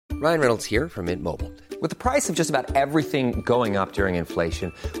Ryan Reynolds here from Mint Mobile. With the price of just about everything going up during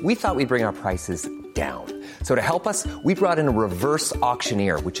inflation, we thought we'd bring our prices down. So to help us, we brought in a reverse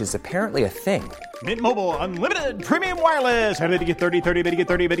auctioneer, which is apparently a thing. Mint Mobile Unlimited Premium Wireless. How to get 30, 30, bit to get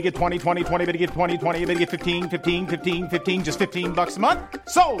 30, bit to get 20, 20, 20, bit to get 20, 20, bit to get 15, 15, 15, 15, just $15 a month?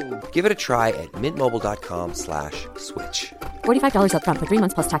 Sold! Give it a try at mintmobile.com/switch. $45 up front for 3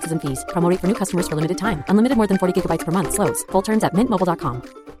 months plus taxes and fees. Promo rate for new customers for limited time. Unlimited more than 40 gigabytes per month. Slows full terms at mintmobile.com.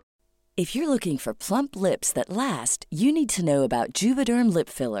 If you're looking for plump lips that last, you need to know about Juvederm lip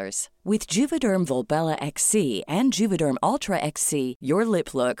fillers. With Juvederm Volbella XC and Juvederm Ultra XC, your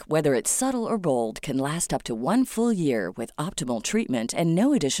lip look, whether it's subtle or bold, can last up to 1 full year with optimal treatment and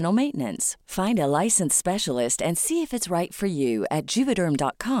no additional maintenance. Find a licensed specialist and see if it's right for you at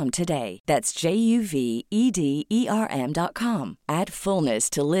Juvederm.com today. That's JUVEDERM.com. Add fullness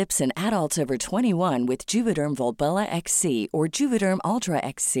to lips in adults over 21 with Juvederm Volbella XC or Juvederm Ultra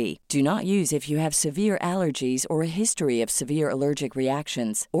XC. Do not use if you have severe allergies or a history of severe allergic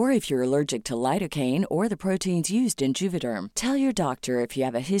reactions, or if you're allergic to lidocaine or the proteins used in Juvederm. Tell your doctor if you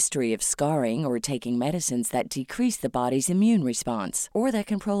have a history of scarring or taking medicines that decrease the body's immune response or that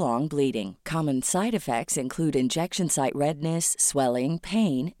can prolong bleeding. Common side effects include injection site redness, swelling,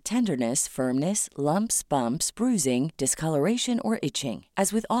 pain, tenderness, firmness, lumps, bumps, bruising, discoloration, or itching.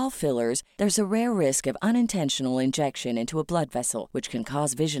 As with all fillers, there's a rare risk of unintentional injection into a blood vessel, which can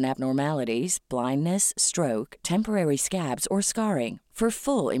cause vision abnormalities, blindness, stroke, temporary scabs, or scarring. For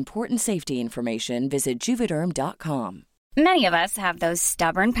full, important safety information, visit Juvederm.com. Many of us have those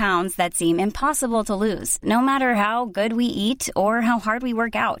stubborn pounds that seem impossible to lose, no matter how good we eat or how hard we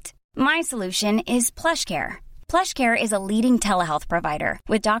work out. My solution is PlushCare. PlushCare is a leading telehealth provider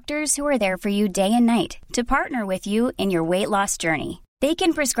with doctors who are there for you day and night to partner with you in your weight loss journey. They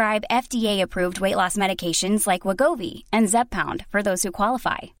can prescribe FDA-approved weight loss medications like Wegovy and Zepbound for those who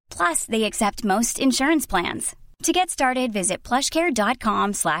qualify. Plus, they accept most insurance plans. To get started, visit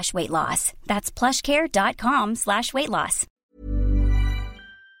plushcare.com/weightloss. That's plushcare.com/weightloss.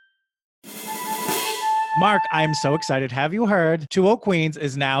 Mark, I'm so excited. Have you heard? Two Old Queens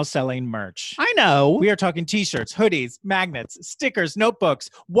is now selling merch. I know. We are talking t-shirts, hoodies, magnets, stickers, notebooks,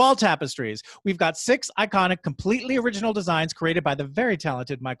 wall tapestries. We've got 6 iconic, completely original designs created by the very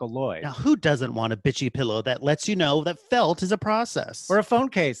talented Michael Lloyd. Now, who doesn't want a bitchy pillow that lets you know that felt is a process? Or a phone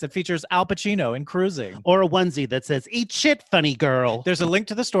case that features Al Pacino in Cruising. Or a onesie that says, "Eat shit, funny girl." There's a link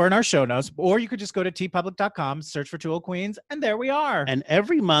to the store in our show notes, or you could just go to tpublic.com, search for Two Old Queens, and there we are. And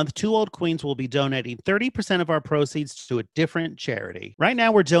every month, Two Old Queens will be donating 30% of our proceeds to a different charity. Right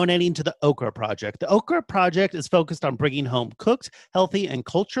now, we're donating to the Okra Project. The Okra Project is focused on bringing home cooked, healthy, and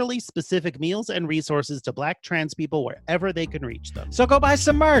culturally specific meals and resources to Black trans people wherever they can reach them. So go buy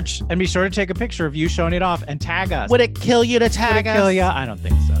some merch and be sure to take a picture of you showing it off and tag us. Would it kill you to tag us? Would it kill you? I don't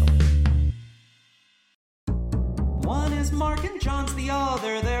think so. One is Mark and John's the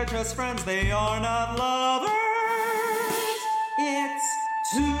other. They're just friends. They are not lovers. It's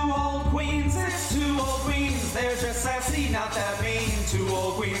Two Old Queens. It's Two Old Queens. They're just sassy, not that mean. Two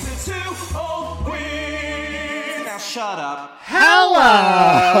Old Queens. It's Two Old Queens. Now shut up.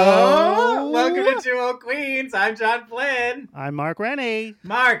 Hello! Welcome to Two Old Queens. I'm John Flynn. I'm Mark Rennie.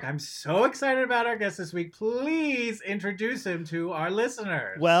 Mark, I'm so excited about our guest this week. Please introduce him to our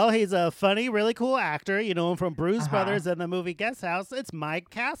listeners. Well, he's a funny, really cool actor. You know him from Bruise Brothers and the movie Guest House. It's Mike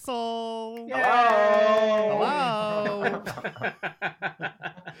Castle. Hello.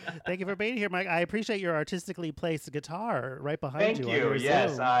 Thank you for being here, Mike. I appreciate your artistically placed guitar right behind you. Thank you.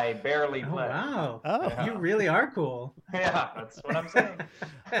 Yes, Zoom. I barely play. Wow. Oh. Yeah. You really are cool. Yeah, that's what I'm saying.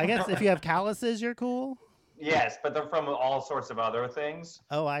 I guess if you have calluses, you're cool. Yes, but they're from all sorts of other things.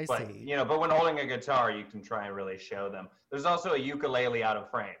 Oh, I But, see. but when holding a guitar, you can try and really show them. There's also a ukulele out of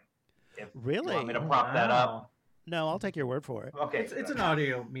frame. If Really? you want me to prop that up. No, I'll take your word for it. Okay. It's an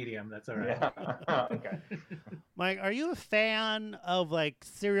audio medium. That's all right. Yeah. Okay. Mike, are you a fan of like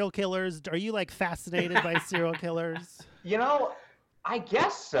serial killers? Are you like fascinated by serial killers? I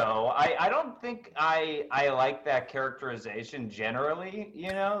guess so. I don't think I like that characterization generally,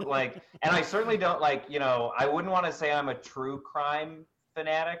 and I certainly don't I wouldn't want to say I'm a true crime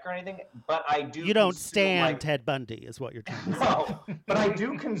fanatic or anything, but I do. You don't stand Ted Bundy is what you're trying to say. No, but I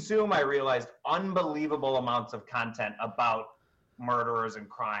do consume, I realized, unbelievable amounts of content about murderers and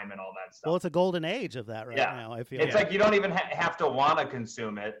crime and all that stuff. Well, it's a golden age of that now, I feel. It's like you don't even have to want to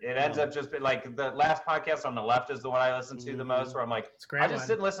consume it. It ends up just being like the last podcast on the left is the one I listen to the most, where I'm like, I just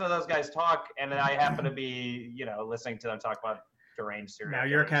sit and listen to those guys talk, and then I happen to be, listening to them talk about deranged serial Now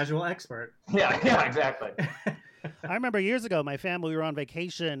you're a killers. casual expert. Yeah, exactly. I remember years ago, my family, we were on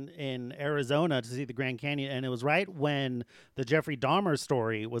vacation in Arizona to see the Grand Canyon, and it was right when the Jeffrey Dahmer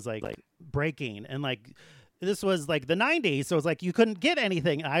story was like breaking, and like this was like the 90s, so it was like you couldn't get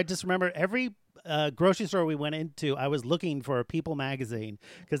anything. I just remember every grocery store we went into, I was looking for a People magazine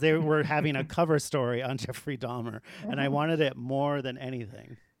because they were having a cover story on Jeffrey Dahmer, and I wanted it more than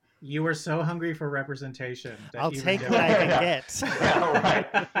anything. You were so hungry for representation. I'll take what I can get. Yeah, right.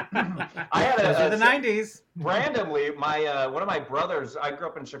 I had Those were the 90s. Randomly, my one of my brothers, I grew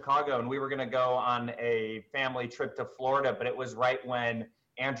up in Chicago, and we were going to go on a family trip to Florida, but it was right when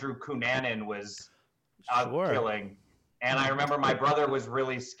Andrew Cunanan was out killing. And I remember my brother was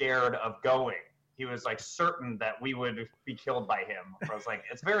really scared of going. He was like certain that we would be killed by him. I was like,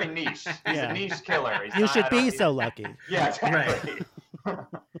 it's very niche. He's a niche killer. You should be so lucky. Yeah, exactly. Right.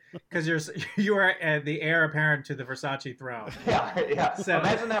 Because you are the heir apparent to the Versace throne. Yeah. So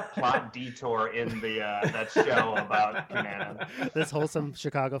imagine that plot detour in the that show about Cunanan. This wholesome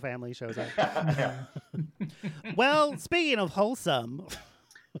Chicago family shows up. Yeah. Well, speaking of wholesome.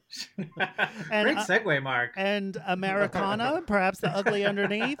 Great segue, Mark. And Americana, perhaps the ugly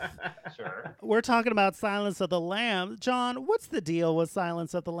underneath. Sure. We're talking about Silence of the Lambs. John, what's the deal with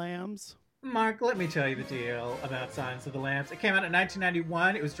Silence of the Lambs? Mark, let me tell you the deal about Silence of the Lambs. It came out in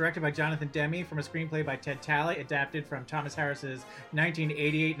 1991. It was directed by Jonathan Demme from a screenplay by Ted Talley, adapted from Thomas Harris's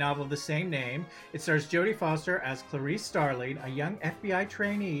 1988 novel of the same name. It stars Jodie Foster as Clarice Starling, a young FBI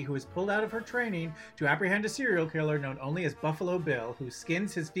trainee who is pulled out of her training to apprehend a serial killer known only as Buffalo Bill, who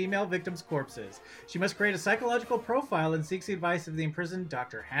skins his female victims' corpses. She must create a psychological profile and seeks the advice of the imprisoned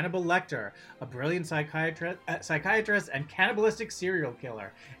Dr. Hannibal Lecter, a brilliant psychiatrist and cannibalistic serial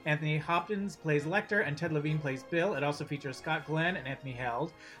killer. Anthony Hopkins plays Lecter, and Ted Levine plays Bill. It also features Scott Glenn and Anthony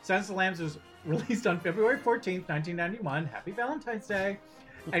Held. Silence of the Lambs was released on February 14th, 1991. Happy Valentine's Day.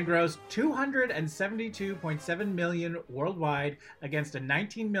 And grossed $272.7 million worldwide against a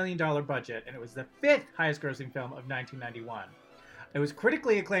 $19 million budget, and it was the 5th highest grossing film of 1991. It was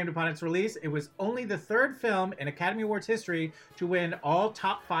critically acclaimed upon its release. It was only the 3rd film in Academy Awards history to win all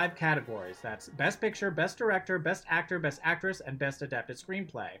top 5 categories. That's Best Picture, Best Director, Best Actor, Best Actress, and Best Adapted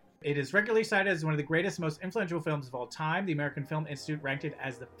Screenplay. It is regularly cited as one of the greatest, most influential films of all time. The American Film Institute ranked it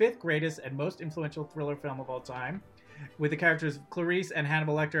as the 5th greatest and most influential thriller film of all time, with the characters of Clarice and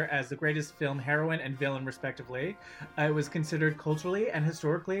Hannibal Lecter as the greatest film heroine and villain, respectively. It was considered culturally and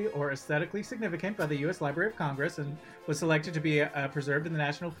historically or aesthetically significant by the U.S. Library of Congress and was selected to be preserved in the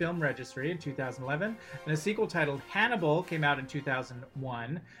National Film Registry in 2011. And a sequel titled Hannibal came out in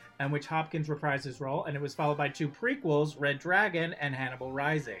 2001, in which Hopkins reprised his role, and it was followed by 2 prequels, Red Dragon and Hannibal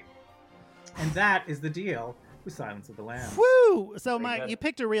Rising. And that is the deal with Silence of the Lambs. Woo! So, Mike, you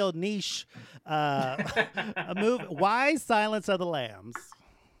picked a real niche a movie. Why Silence of the Lambs?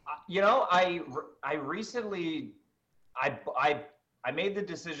 You know, I recently I made the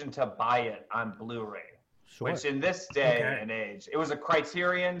decision to buy it on Blu-ray. Sure. Which in this day and age, it was a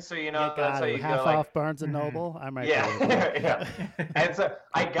Criterion, so you know that's how you half go. Off Barnes and Noble. I'm right. Yeah. And so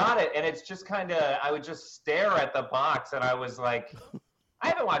I got it, and it's just kind of I would just stare at the box, and I was like, I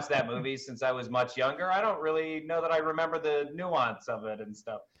haven't watched that movie since I was much younger. I don't really know that I remember the nuance of it and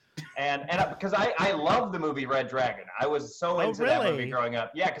stuff. And because I love the movie Red Dragon, I was so into that movie growing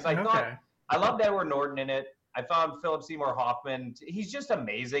up. Yeah, because I thought I loved Edward Norton in it. I found Philip Seymour Hoffman. He's just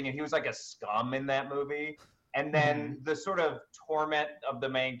amazing, and he was like a scum in that movie. And then the sort of torment of the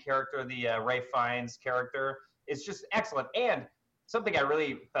main character, the Ralph Fiennes character, is just excellent. And something I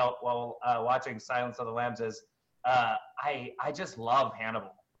really felt while watching Silence of the Lambs is I just love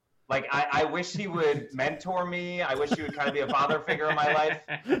Hannibal. Like, I wish he would mentor me. I wish he would kind of be a father figure in my life.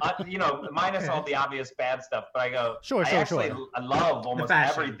 You know, minus all the obvious bad stuff. But I go, I love almost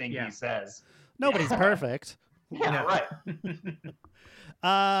everything he says. Nobody's perfect. Yeah, right.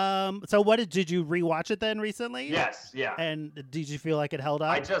 So did you rewatch it then recently? Yes, yeah. And did you feel like it held up?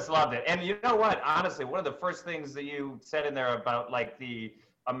 I just loved it. And you know what? Honestly, one of the first things that you said in there about like the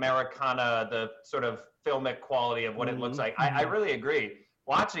Americana, the sort of filmic quality of what it looks like, I really agree.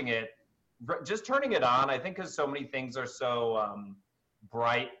 Watching it, just turning it on, I think because so many things are so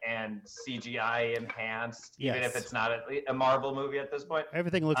bright and CGI enhanced, even if it's not a Marvel movie at this point.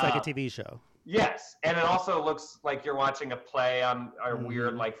 Everything looks like a TV show. Yes, and it also looks like you're watching a play on our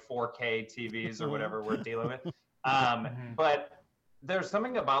weird like 4K TVs or whatever we're dealing with. But there's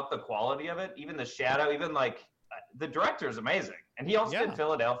something about the quality of it, even the shadow, even like the director is amazing. And he also did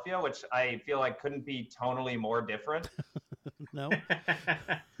Philadelphia, which I feel like couldn't be tonally more different. No.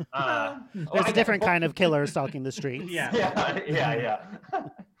 There's a different kind of killer stalking the streets. Yeah.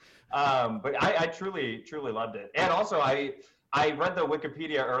 But I truly loved it. And also I read the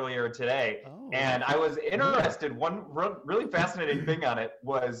Wikipedia earlier today, and I was interested. One really fascinating thing on it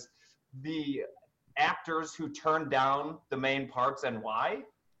was the actors who turned down the main parts and why.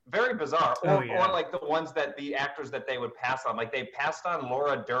 Very bizarre. Or like the ones that the actors that they would pass on. Like they passed on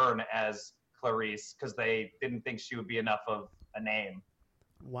Laura Dern as Clarice because they didn't think she would be enough of a name.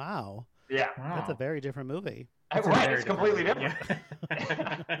 Wow. Yeah. That's a very different movie. Right, it's completely different.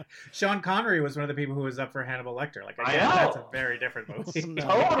 Yeah. Sean Connery was one of the people who was up for Hannibal Lecter. Like, I know. That's a very different movie.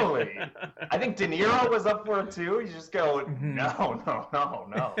 Totally. I think De Niro was up for it too. You just go,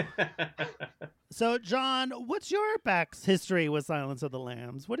 no. So, John, what's your back's history with Silence of the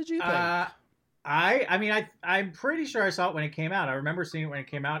Lambs? What did you think? I'm pretty sure I saw it when it came out. I remember seeing it when it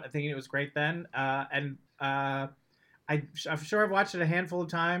came out. I thinking it was great then. I'm sure I've watched it a handful of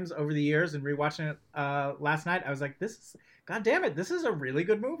times over the years, and rewatching it last night, I was like, God damn it, this is a really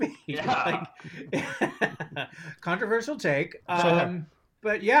good movie. Yeah. Controversial take.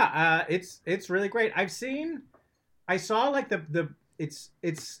 But yeah, it's really great. I saw like it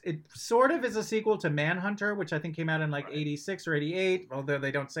sort of is a sequel to Manhunter, which I think came out in like 86 or 88, although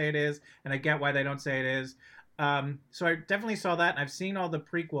they don't say it is, and I get why they don't say it is. So I definitely saw that, and I've seen all the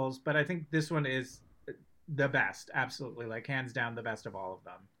prequels, but I think this one is the best, absolutely, like hands down the best of all of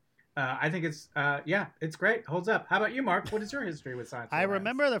them. I think it's great, holds up. How about you, Mark? What is your history with Silence of the Lambs? I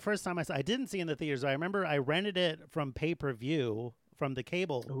remember the first time I didn't see it in the theaters. I remember I rented it from pay-per-view from the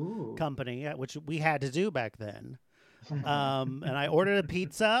cable company, which we had to do back then. And I ordered a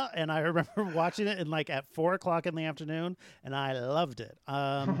pizza, and I remember watching it at 4:00 in the afternoon, and I loved it.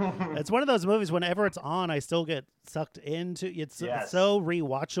 It's one of those movies, whenever it's on, I still get sucked into it. It's so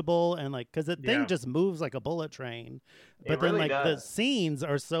rewatchable, and because the thing just moves like a bullet train. But then really the does. scenes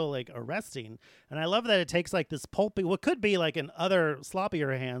are so arresting, and I love that it takes this pulpy, what could be in other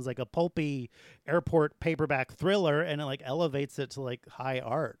sloppier hands, like a pulpy airport paperback thriller, and it elevates it to high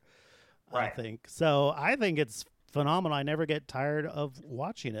art. Right. I think so. I think it's phenomenal. I never get tired of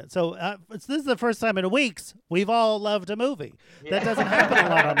watching it. So this is the first time in weeks we've all loved a movie. That doesn't happen a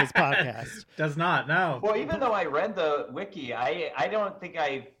lot on this podcast. Does not, no. Well, even though I read the wiki, I don't think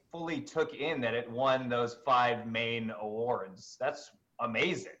I fully took in that it won those 5 main awards. That's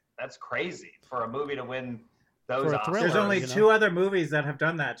amazing. That's crazy for a movie to win those Oscars. There's only 2 other movies that have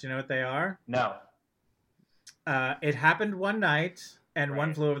done that. Do you know what they are? No. It Happened One Night and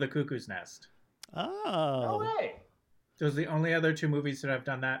One Flew Over the Cuckoo's Nest. Oh. No way. Those are the only other 2 movies that have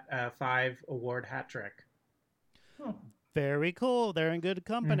done that 5 award hat trick. Very cool. They're in good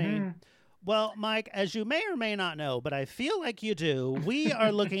company. Mm-hmm. Well, Mike, as you may or may not know, but I feel like you do, we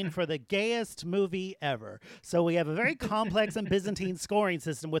are looking for the gayest movie ever. So we have a very complex and Byzantine scoring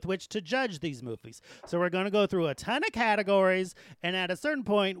system with which to judge these movies. So we're going to go through a ton of categories, and at a certain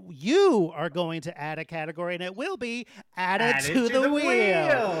you are going to add a category, and it will be added to the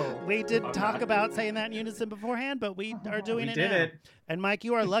wheel. We did talk about saying that in unison beforehand, but we are doing it now. And Mike,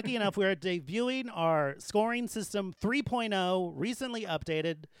 you are lucky enough. We are debuting our scoring system 3.0, recently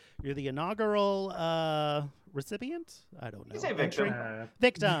updated. You're the inaugural recipient? I don't know. You say victim.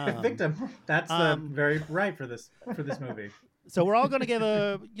 Victim. Victim. That's very right for this movie. So we're all going to give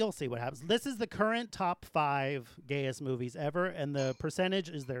you'll see what happens. This is the current top 5 gayest movies ever, and the percentage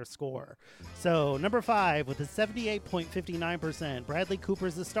is their score. So number 5 with a 78.59%, Bradley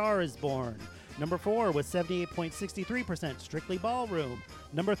Cooper's The Star is Born. Number 4 with 78.63%, Strictly Ballroom.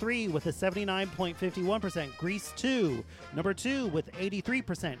 Number 3 with a 79.51%, Grease 2. Number 2 with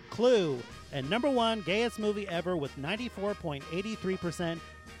 83%, Clue. And number 1, gayest movie ever with 94.83%,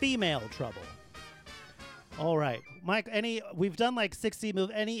 Female Trouble. All right, Mike. We've done 60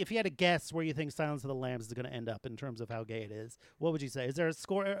 movies. If you had a guess where you think Silence of the Lambs is going to end up in terms of how gay it is, what would you say? Is there a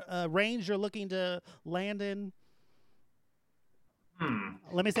score range you're looking to land in?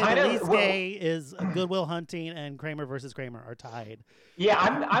 Let me say the least gay is Good Will Hunting and Kramer versus Kramer are tied. Yeah,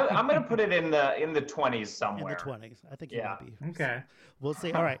 I'm going to put it in the 20s somewhere. In the 20s, I think you might be. Okay, we'll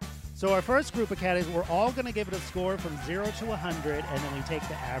see. All right. So our first group of categories, we're all going to give it a score from 0 to 100, and then we take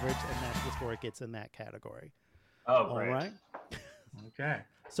the average, and that's the score it gets in that category. Oh, great. All right. Okay.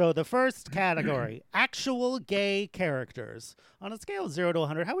 So the first category, actual gay characters. On a scale of 0 to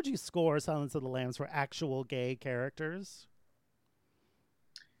 100, how would you score Silence of the Lambs for actual gay characters?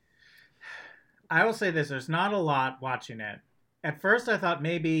 I will say this, there's not a lot watching it. At first I thought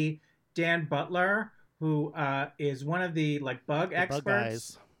maybe Dan Butler, who is one of the bug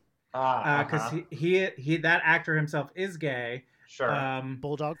experts. Because he that actor himself is gay. Sure.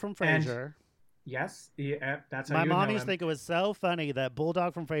 Bulldog from Frasier. Yes, yeah, that's how My you mom know used to him. think it was so funny that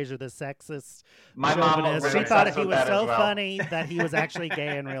Bulldog from Frasier, the sexist My mom was chauvinist, she really thought obsessed he with was that as so well. funny that he was actually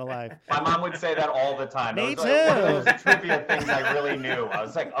gay in real life. My mom would say that all the time. Me It was like one too. of those trivia things I really knew. I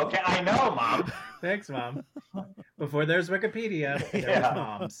was like, okay, I know, Mom. Thanks, Mom. Before there's Wikipedia, there was Yeah.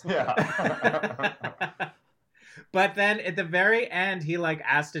 moms. Yeah. But then at the very end, he like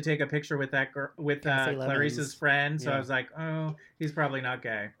asked to take a picture with that girl, with Cassie Clarice's Lemons. friend. So Yeah. I was like, oh, he's probably not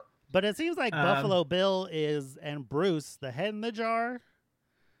gay. But it seems like Buffalo Bill and Bruce, the head in the jar,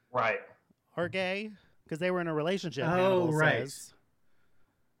 Right. are gay because they were in a relationship. Oh, Hannibal right. says.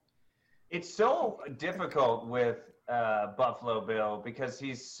 It's so difficult with Buffalo Bill because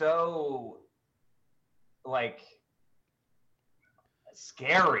he's so like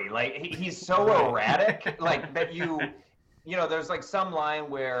scary. Like he's so erratic. Like that you know, there's like some line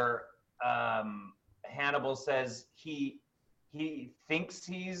where Hannibal says he thinks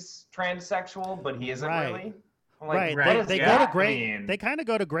he's transsexual, but he isn't Right. really. I'm like, Right. what Right. does They go that to great. mean? They kind of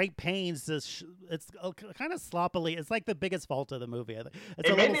go to great pains to. It's kind of sloppily. It's like the biggest fault of the movie. It's It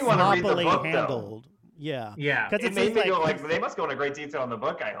a made little me wanna read the sloppily book, though. handled. Yeah. Yeah. Because It it's made just me go like like they must go into great detail in the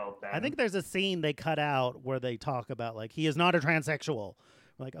book. I hope. Then. I think there's a scene they cut out where they talk about like he is not a transsexual.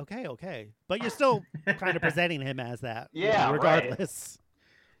 We're like, okay, but you're still kind of presenting him as that. Yeah, right. regardless.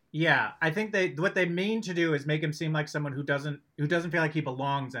 Yeah, I think what they mean to do is make him seem like someone who doesn't feel like he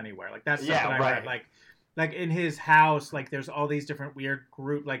belongs anywhere. Like that's Yeah, something I read. right. Like in his house, like there's all these different weird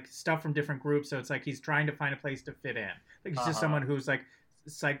like stuff from different groups. So it's like he's trying to find a place to fit in. Like he's just someone who's like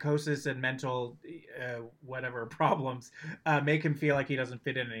psychosis and mental whatever problems make him feel like he doesn't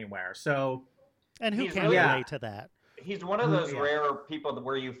fit in anywhere. So And who He's can really- relate to that? He's one of those Yeah. rare people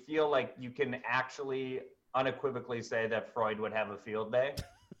where you feel like you can actually unequivocally say that Freud would have a field day.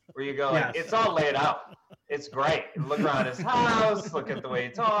 Where you go, like, Yes. it's all laid out. It's great. Look around his house, look at the way he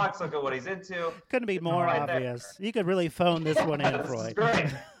talks, look at what he's into. Couldn't be more Right there. obvious. You could really phone this one in, This is Freud.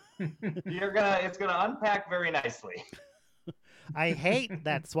 great. It's gonna unpack very nicely. I hate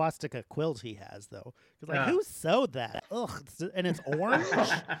that swastika quilt he has, though. Because like, who sewed that? Ugh, and it's orange.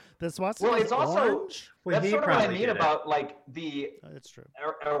 The swastika Well, it's is also orange. Well, that's he sort of what I probably mean did it. about like the That's true.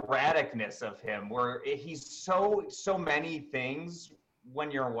 erraticness of him, where he's so many things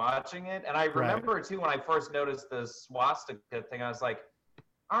when you're watching it. And I remember too when I first noticed the swastika thing, I was like,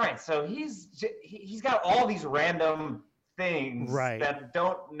 all right, so he's got all these random things Right. that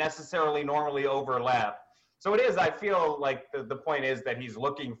don't necessarily normally overlap. So it is, I feel like the point is that he's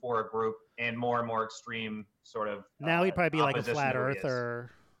looking for a group in more and more extreme sort of Now he'd probably be like a opposition flat to who he is.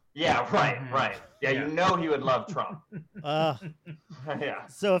 earther. Yeah, right, Mhm. right. Yeah, Yeah. you know he would love Trump. Yeah.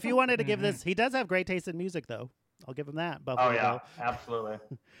 So if you wanted to give this, he does have great taste in music, though. I'll give him that. Buffalo Oh yeah, Bill. absolutely.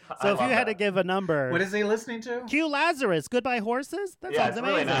 So I if you love had to that. give a number, what is he listening to? Q Lazarus, Goodbye Horses. That Yeah, sounds it's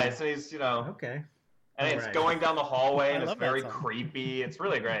really amazing. nice. And he's, Okay. and it's Alright. going down the hallway, I and it's love that very song. creepy. It's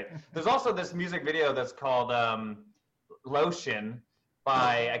really great. There's also this music video that's called Lotion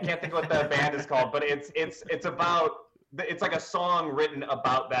by, I can't think what the band is called, but it's about, it's like a song written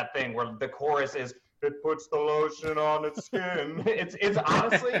about that thing where the chorus is, it puts the lotion on its skin. It's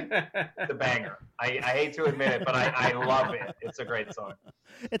honestly the banger. I hate to admit it, but I love it. It's a great song.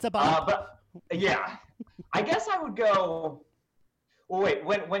 It's about But yeah, I guess I would go. Well, wait.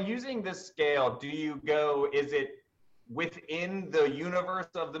 When using this scale, do you go? Is it within the universe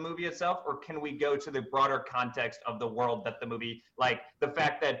of the movie itself, or can we go to the broader context of the world that the movie, like the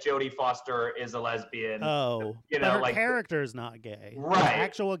fact that Jodie Foster is a lesbian? oh, you but know, her like character's not gay. The Right.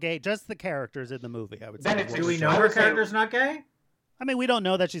 actual gay, just the characters in the movie. I would say. Then is it's what Do we we're know I saying. her would say- character's not gay? I mean, we don't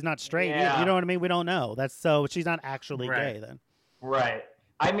know that she's not straight. Yeah. You know what I mean? We don't know. That's so she's not actually Right. gay then. right.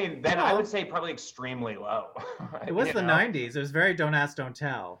 I mean, then I would say probably extremely low. It was You the know? 90s. It was very don't ask, don't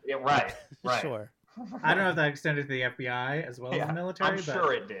tell. Yeah, right. Right. Sure. I don't know if that extended to the FBI as well as Yeah, the military. I'm but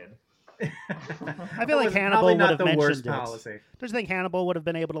sure it did. I feel like was Hannibal probably would not have the mentioned worst it. policy. Don't you think Hannibal would have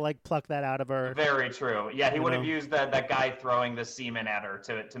been able to like pluck that out of her? Very true. Yeah, he You would have know? used that guy throwing the semen at her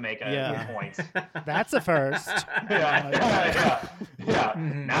to make a Yeah. point. That's a first. Yeah.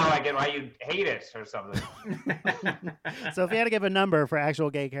 Mhm. Now I get why you hate it or something. So if you had to give a number for actual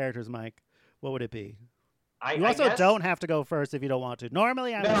gay characters, Mike, what would it be? You I also guess, don't have to go first if you don't want to.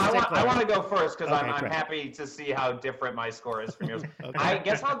 Normally, I'm No, a I stickler. want to go first because Okay, I'm great. happy to see how different my score is from yours. Okay. I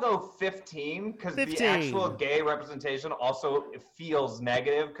guess I'll go 15 because the 15. actual gay representation also feels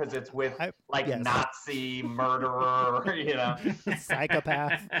negative because it's with like yes. Nazi murderer, you know.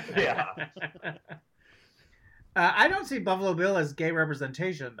 Psychopath. Yeah. I don't see Buffalo Bill as gay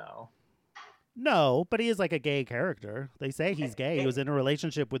representation, though. No, but he is like a gay character. They say he's gay. He was in a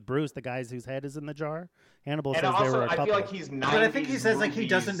relationship with Bruce, the guy whose head is in the jar. Hannibal And says they also, were a couple. I feel like he's 90s But I think he says like he movies.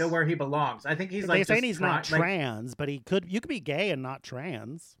 doesn't know where he belongs. I think he's They're like saying just he's not try- like, trans, but you could be gay and not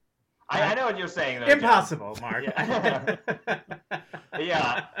trans. I know what you're saying, though. Jeff. impossible, Mark.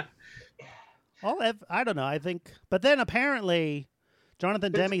 Yeah. I don't know. I think, but then apparently,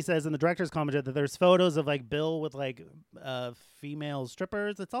 Jonathan Demme says in the director's commentary that there's photos of like Bill with like female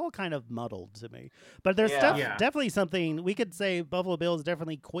strippers. It's all kind of muddled to me. But there's Yeah. definitely something we could say. Buffalo Bill is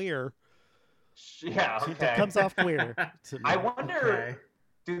definitely queer. Yeah, It okay. comes off queer. To me. I wonder, Okay.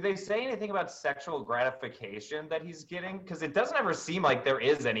 do they say anything about sexual gratification that he's getting? Because it doesn't ever seem like there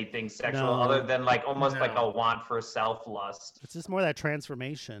is anything sexual No. other than like almost No. like a want for self-lust. It's just more that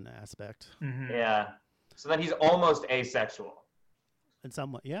transformation aspect. Mhm. Yeah. So then he's almost asexual. In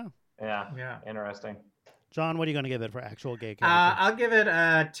some way, yeah. Yeah. Yeah. Interesting. John, what are you going to give it for actual gay character? I'll give it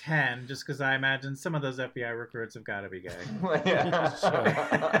a 10, just because I imagine some of those FBI recruits have got to be gay.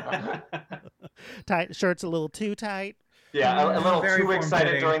 Yeah. Tight shirt's a little too tight. Yeah, a little Very too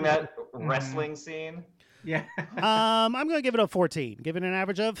excited form-fitting. during that wrestling scene. Yeah. I'm going to give it a 14. Give it an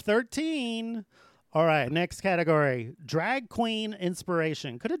average of 13. All right, next category. Drag queen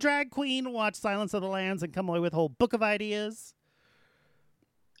inspiration. Could a drag queen watch Silence of the Lambs and come away with a whole book of ideas?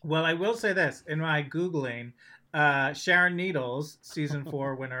 Well, I will say this. In my Googling, Sharon Needles, season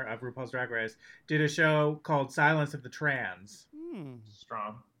 4 winner of RuPaul's Drag Race, did a show called Silence of the Trans.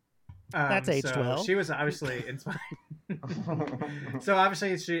 Strong. That's aged so well. She was obviously inspired. So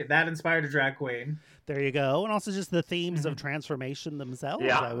obviously that inspired a drag queen. There you go. And also just the themes of transformation themselves,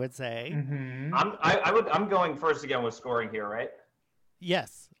 Yeah. I would say. Mm-hmm. I'm going first again with scoring here, right?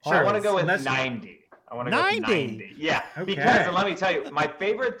 Yes. I want to always. go with Let's- 90. I want to go 90? with 90. Yeah, Okay. because and let me tell you, my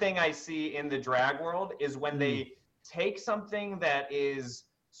favorite thing I see in the drag world is when Hmm. they take something that is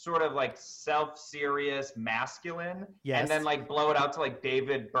sort of like self-serious, masculine, Yes. and then like blow it out to like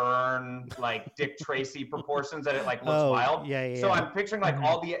David Byrne, like Dick Tracy proportions that it like looks Oh, wild. yeah. So I'm picturing like Mhm.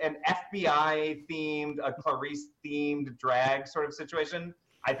 all an FBI themed, a Clarice themed drag sort of situation.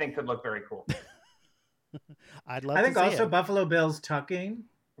 I think could look very cool. I'd love I to think see also it. Buffalo Bill's tucking.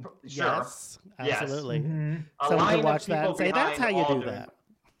 Sure. Yes, Yes. absolutely. Mhm. A Someone line could of watch that and people say, that's how behind you all do doing- that.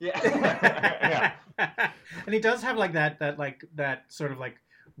 Yeah. Yeah. And he does have like that sort of like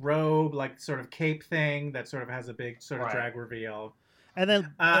robe, like sort of cape thing that sort of has a big sort of Right. drag reveal. And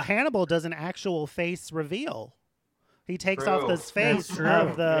then Uh, Hannibal does an actual face reveal. He takes off True. this face That's true.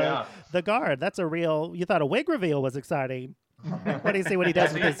 of Yeah. the guard. That's a real. You thought a wig reveal was exciting. What do you see what he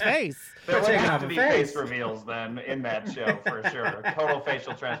does with his face? There would taking have off to a be face. face reveals then in that show for sure. Total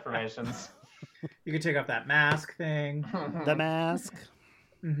facial transformations. You could take off that mask thing. The mask.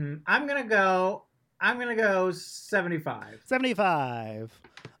 Hmm. I'm gonna go 75. 75.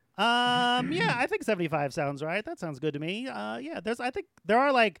 Yeah, I think 75 sounds right. That sounds good to me. Yeah, I think there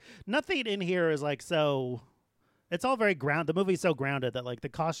are like nothing in here is like so. It's all very the movie's so grounded that like the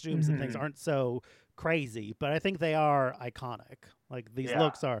costumes and things aren't so crazy, but I think they are iconic. Like these Yeah.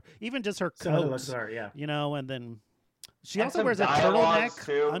 looks are even just her Some of the coat, looks are, yeah. you know, and then she And also some wears a dialogues, turtleneck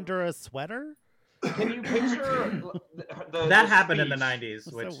too. under a sweater. Can you picture the That happened in the speech? 90s,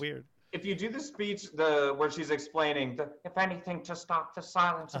 It's which so weird. If you do the speech, where she's explaining, if anything, to stop the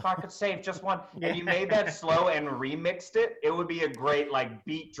silence, if I could save just one, and you made that slow and remixed it, it would be a great like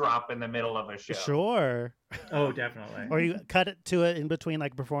beat drop in the middle of a show. Sure. oh, definitely. Or you cut it to it in between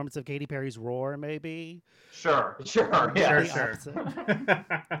like performance of Katy Perry's Roar, maybe. Sure, yeah. Sure, The sure.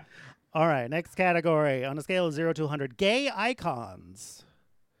 opposite. All right, next category on a scale of 0 to 100, gay icons.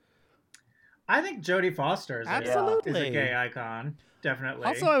 I think Jodie Foster is Absolutely. a gay icon. Definitely.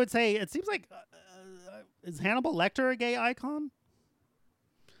 Also, I would say it seems like is Hannibal Lecter a gay icon?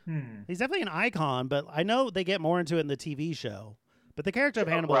 He's definitely an icon, but I know they get more into it in the TV show. But the character of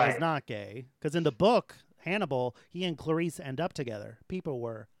Hannibal is Right. not gay because in the book Hannibal, he and Clarice end up together. People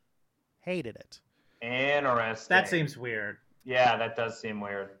hated it. Interesting. that seems weird. Yeah, that does seem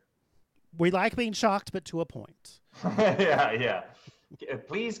weird. We like being shocked, but to a point. Yeah.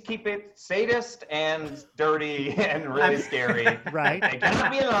 Please keep it sadist and dirty and really scary. Right. They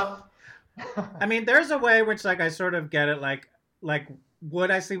cannot be in love. I mean, there's a way which, like, I sort of get it. Like,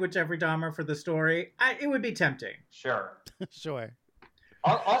 would I sleep with Jeffrey Dahmer for the story? It would be tempting. Sure. Sure.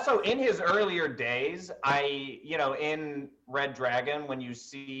 Also, in his earlier days, in Red Dragon, when you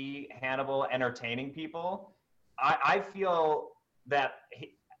see Hannibal entertaining people, I feel that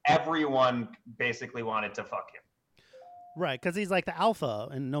everyone basically wanted to fuck him. Right, because he's like the alpha,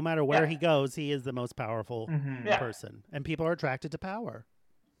 and no matter where he goes, he is the most powerful Yeah. person, and people are attracted to power.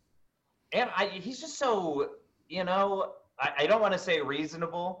 And he's just so, I don't want to say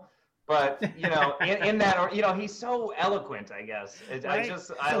reasonable, But in that, or he's so eloquent. I guess Right.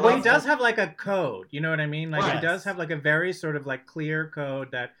 I Well, he love does have like a code. You know what I mean? Like Right. he does have like a very sort of like clear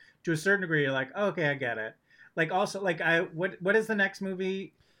code that, to a certain degree, you're like, oh, okay, I get it. Like also, like what is the next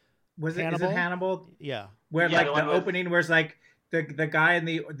movie? Is it Hannibal? Yeah. Where Yeah, like the the one with- opening, where it's like the guy in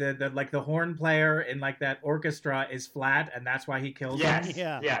the like the horn player in like that orchestra is flat, and that's why he kills Yes. him.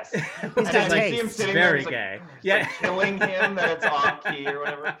 Yeah. Yes. Which And is then like you see him sitting very there, it's gay. like, Yeah. like killing him that it's off key or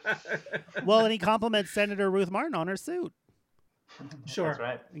whatever. Well, and he compliments Senator Ruth Martin on her suit. Sure. That's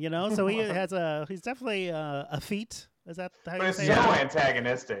right. So he's definitely a feat. Is that how But you it's say so it?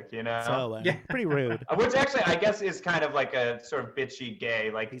 antagonistic, So Yeah. pretty rude. Which actually, I guess, is kind of like a sort of bitchy gay,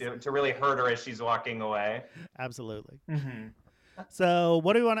 like to really hurt her as she's walking away. Absolutely. Mm-hmm. So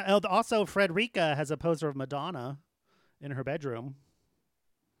what do we want to? Oh, also, Frederica has a poster of Madonna in her bedroom.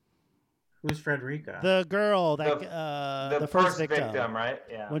 Who's Frederica? The girl that The first victim, right?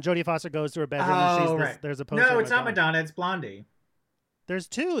 Yeah. When Jodie Foster goes to her bedroom, and Oh, right. there's a poster. No, of it's not Madonna. It's Blondie. There's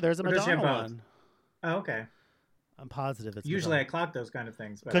two. There's a Or does she Madonna have both? one. Oh, okay. I'm positive it's Usually I Madonna. clock those kind of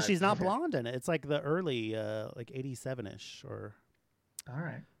things. Because she's not blonde in it. It's like the early, like 87-ish or. All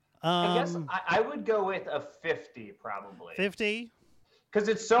right. I guess I would go with a 50 probably. 50. Because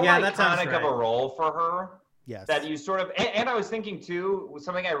it's so Yeah, that sounds iconic of a right. role for her. Yes. That you sort of, and I was thinking too,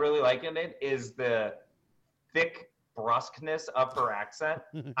 something I really like in it is the thick brusqueness of her accent.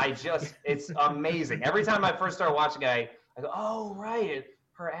 It's amazing. Every time I first start watching it, I go, oh, right,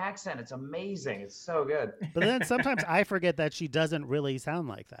 her accent, it's amazing. It's so good. But then sometimes I forget that she doesn't really sound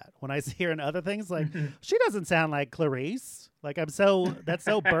like that. When I see her in other things, like, she doesn't sound like Clarice. Like, that's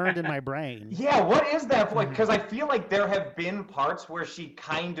so burned in my brain. Yeah, what is that for? Because I feel like there have been parts where she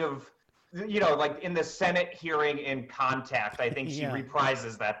kind of, like in the Senate hearing in Contact, I think she Yeah.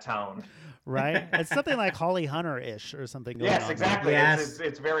 reprises that tone. Right? It's something like Holly Hunter-ish or something going on. Yes, exactly. Yes.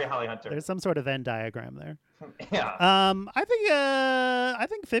 It's very Holly Hunter. There's some sort of Venn diagram there. Yeah. I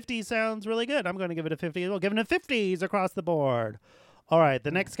think 50 sounds really good. I'm going to give it a 50 as well. Giving it 50s across the board. All right,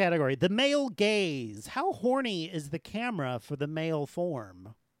 the next category, the male gaze. How horny is the camera for the male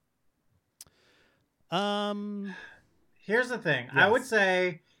form? Here's the thing. I would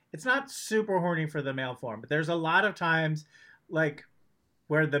say it's not super horny for the male form, but there's a lot of times like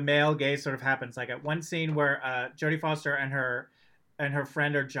where the male gaze sort of happens. Like at one scene where Jodie Foster and her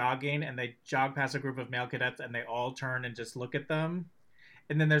friend are jogging, and they jog past a group of male cadets, and they all turn and just look at them.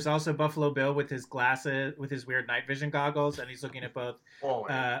 And then there's also Buffalo Bill with his glasses, with his weird night vision goggles, and he's looking at both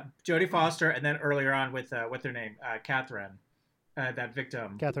Jodie Foster and then earlier on with what's her name, Catherine, that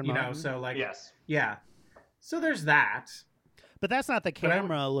victim. Catherine Martin. So like, Yes. yeah. So there's that. But that's not the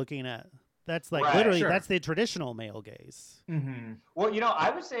camera looking at. That's like Right, literally, sure. that's the traditional male gaze. Mm-hmm. Well, I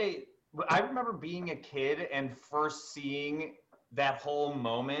would say I remember being a kid and first seeing that whole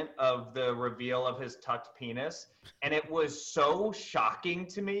moment of the reveal of his tucked penis, and it was so shocking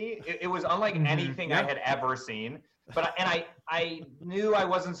to me. It was unlike anything I had ever seen. But I knew I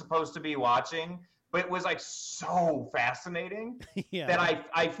wasn't supposed to be watching, but it was like so fascinating Yeah. that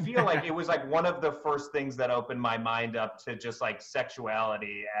I feel like it was like one of the first things that opened my mind up to just like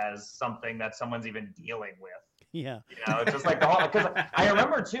sexuality as something that someone's even dealing with. Yeah. It's just like the whole, because I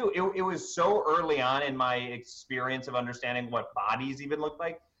remember too, it was so early on in my experience of understanding what bodies even look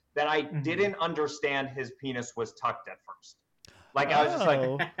like that I didn't understand his penis was tucked at first. Like I was just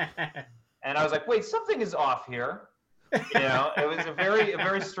Oh. like, and I was like, wait, something is off here. It was a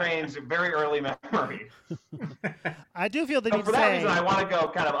very strange, very early memory. I do feel the So need for to that say. reason, I want to go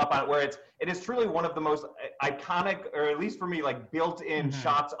kind of up on it, where it is truly one of the most iconic, or at least for me, like built-in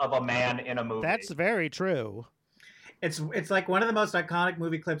shots of a man in a movie. That's very true. It's like one of the most iconic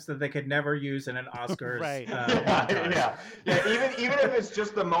movie clips that they could never use in an Oscars. Right. Yeah. Even if it's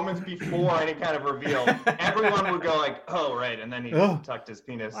just the moments before any kind of reveal, everyone would go like, "Oh, right," and then he tucked his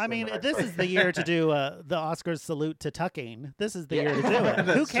penis. I mean, in the this next is the year to do the Oscars salute to tucking. This is the year to do it. That's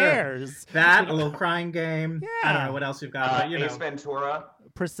Who true. cares? That, a little crying game. I don't Yeah. know what else you've got, but Ace Ventura.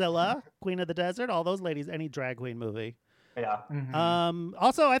 Priscilla, Queen of the Desert, all those ladies, any drag queen movie. Yeah.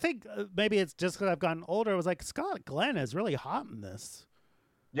 Also, I think maybe it's just because I've gotten older. I was like, Scott Glenn is really hot in this.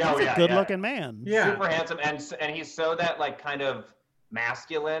 Yeah, He's a good-looking man. Yeah. Super handsome, and he's so that like kind of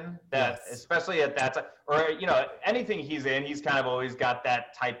masculine that Yes. especially at that time, or anything he's in, he's kind of always got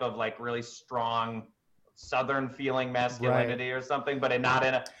that type of like really strong Southern feeling masculinity or something, but not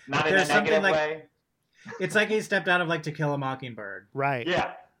in a There's something negative like- way. It's like he stepped out of like To Kill a Mockingbird. Right.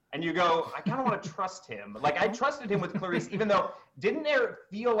 Yeah. And you go, I kind of want to trust him. Like, I trusted him with Clarice, even though, didn't there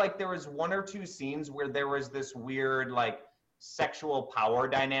feel like there was one or two scenes where there was this weird, like, sexual power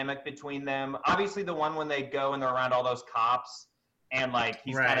dynamic between them? Obviously, the one when they go and they're around all those cops, and like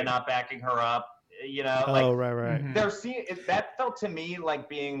he's Right. kind of not backing her up. You know, Oh, like right. Mhm. that felt to me like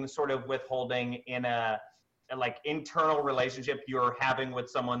being sort of withholding in a like internal relationship you're having with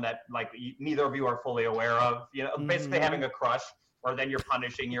someone that like neither of you are fully aware of. You know, basically Mhm. having a crush, or then you're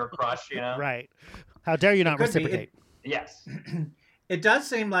punishing your crush. You know, Right. How dare you not could be. reciprocate? Yes. It does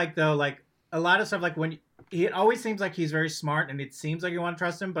seem like though, like a lot of stuff, like when it always seems like he's very smart, and it seems like you want to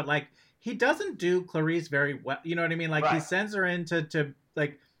trust him, but like he doesn't do Clarice very well. You know what I mean? Like he Right. sends her in to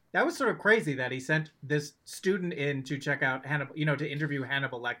like that was sort of crazy that he sent this student in to check out Hannibal, you know, to interview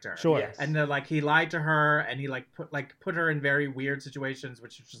Hannibal Lecter. Sure. Yes. And like he lied to her, and he put her in very weird situations,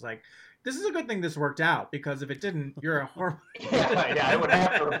 which is just like, this is a good thing this worked out, because if it didn't, you're a horrible. Yeah, I would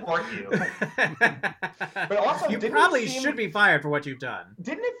have to report you. But also, you didn't probably it seem- should be fired for what you've done.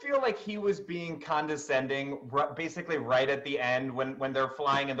 Didn't it feel like he was being condescending, basically right at the end when they're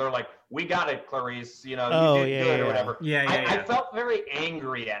flying and they're like, "We got it, Clarice. You know, you did good or whatever." Yeah. I felt very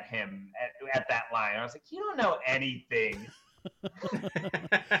angry at him at that line. I was like, "You don't know anything."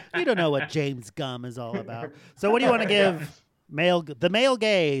 You don't know what James Gumb is all about. So what do you want to give the male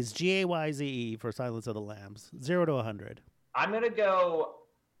gaze, GAYZE, for Silence of the Lambs? 0 to 100. I'm gonna go.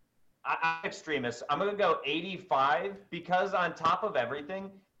 I'm extremist. I'm gonna go 85 because on top of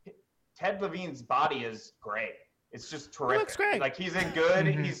everything, Ted Levine's body is great. It's just terrific. looks great. Like he's in good.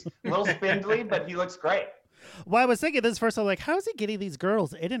 He's a little spindly, but he looks great. Well, I was thinking this first. I'm like, how is he getting these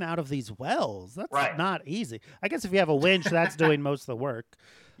girls in and out of these wells? That's Right. not easy. I guess if you have a winch, that's doing most of the work.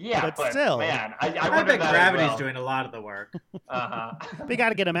 Yeah, But but still. man, I I wonder bet that gravity's as well. doing a lot of the work. Uh-huh. But you got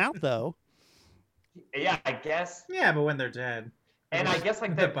to get them out, though. Yeah, I guess. Yeah, but when they're dead. And I guess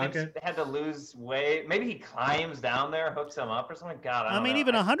like The the bucket. had to lose weight. Maybe he climbs down there, hooks him up or something. God, I I don't mean, know.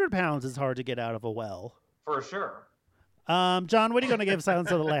 even 100 pounds is hard to get out of a well. For sure. John, what are you going to give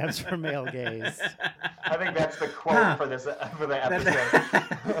Silence of the Lambs for male gaze? I think that's the quote Huh. for the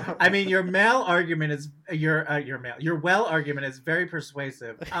episode. I mean, your male argument is your well argument is very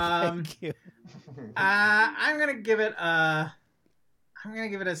persuasive. Thank you. I'm gonna give it a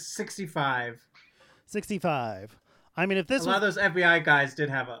 65. 65. I mean, if this A lot was of those FBI guys did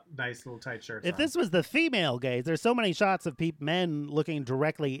have a nice little tight shirt. if this was the female gaze, there's so many shots of men looking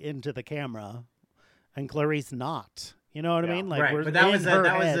directly into the camera, and Clarice not. You know what I Yeah. mean? Like Right, we're but that in was her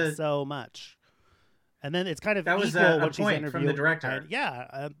that was head so much. And then it's kind of That was equal a when she's point interviewing from the director.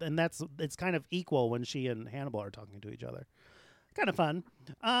 and it's kind of equal when she and Hannibal are talking to each other. Kind of fun.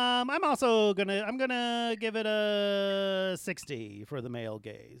 I'm also gonna give it a 60 for the male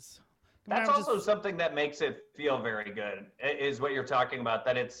gaze. That's I'm also something that makes it feel very good, is what you're talking about.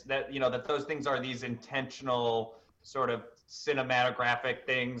 That those things are these intentional sort of cinematographic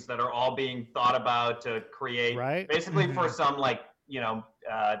things that are all being thought about to create, Right. basically for Mm-hmm. some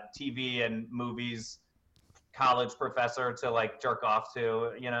TV and movies college professor to like jerk off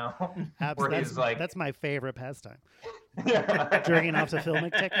to, where he's like, that's my favorite pastime. yeah, Jerking off to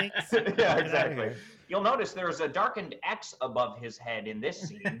filmic techniques. yeah, exactly. here. You'll notice there's a darkened X above his head in this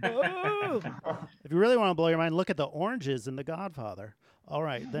scene. Oh. If you really want to blow your mind, look at the oranges in The Godfather. All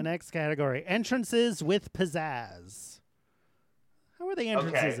right, the next category: entrances with pizzazz. How are the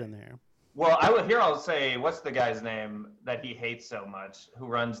entrances Okay. in there? Well, I'll say, what's the guy's name that he hates so much? Who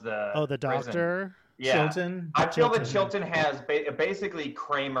runs the Oh, the prison? doctor. Yeah. Chilton. I feel that Chilton. Chilton has basically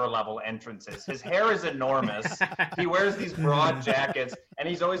Kramer level entrances. His hair is enormous. He wears these broad jackets, and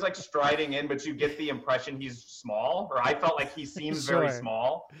he's always like striding in, but you get the impression he's small. Or I felt like he seems very Sure.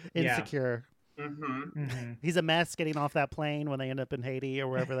 small. Yeah. Insecure. Mm-hmm. Mhm. He's a mess getting off that plane when they end up in Haiti or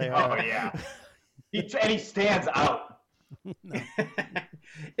wherever they Oh are. yeah. And he stands out.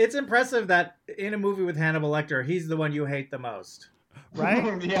 It's impressive that in a movie with Hannibal Lecter, he's the one you hate the most.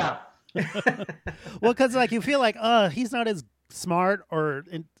 Right? Yeah. Well, because like you feel like, he's not as smart or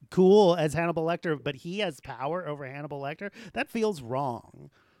cool as Hannibal Lecter, but he has power over Hannibal Lecter. That feels wrong.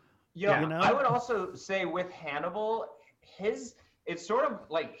 Yeah, You know? I would also say with Hannibal, it's sort of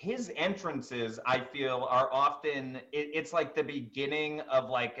like his entrances, I feel, are often, it's like the beginning of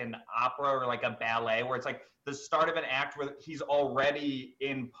like an opera or like a ballet, where it's like the start of an act where he's already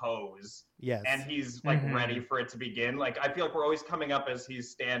in pose Yes. and he's like Mhm. ready for it to begin. Like, I feel like we're always coming up as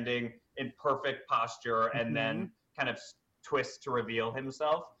he's standing in perfect posture and then kind of twists to reveal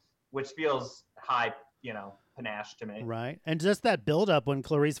himself, which feels high, panache to me. Right. And just that buildup when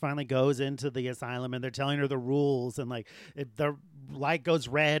Clarice finally goes into the asylum and they're telling her the rules and like the light goes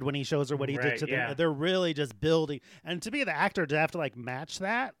red when he shows her what he did Right, to them. yeah. They're really just building. And to be the actor to have to like match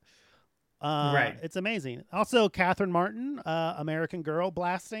that. Right. It's amazing. Also, Catherine Martin, American Girl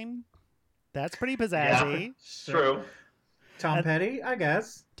blasting. That's pretty pizzazzy. True. Tom Petty, I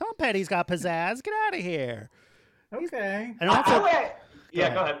guess. Tom Petty's got pizzazz. Get out of here. Okay. And also, Go ahead.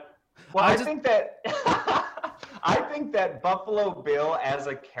 Well, I think that I think that Buffalo Bill as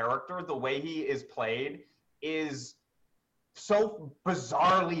a character, the way he is played, is so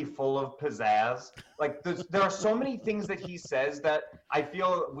bizarrely full of pizzazz. Like there are so many things that he says that I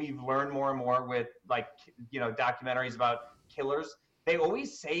feel we've learned more and more with, like, documentaries about killers. They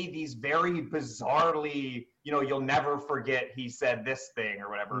always say these very bizarrely, you'll never forget he said this thing or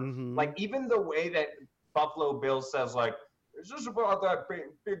whatever. Mm-hmm. Like, even the way that Buffalo Bill says, like, is this about that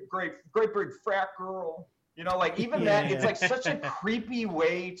big great big fat girl? Like, even that, it's like such a creepy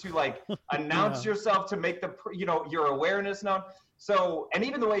way to, like, announce yourself, to make the, your awareness known. So, and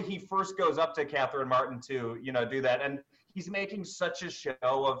even the way he first goes up to Catherine Martin to, do that. And he's making such a show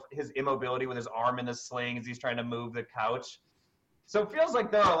of his immobility with his arm in the sling as he's trying to move the couch. So it feels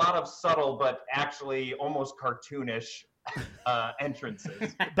like there are a lot of subtle, but actually almost cartoonish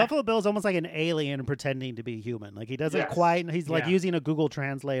entrances. Buffalo Bill is almost like an alien pretending to be human. Like, he doesn't quite. He's like using a Google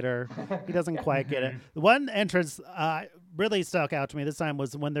Translator. He doesn't quite get it. The one entrance really stuck out to me this time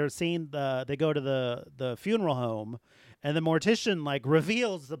was when they're seeing they go to the funeral home, and the mortician, like,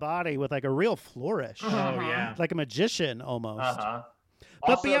 reveals the body with, like, a real flourish. Oh yeah, like a magician almost. Uh-huh.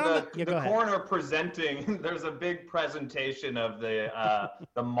 But also, beyond the coroner presenting, there's a big presentation of the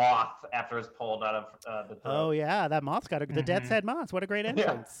moth after it's pulled out of the throat. Oh yeah, that moth's got the death's head moth. What a great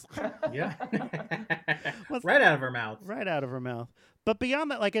entrance! Yeah, right out of her mouth. Right out of her mouth. But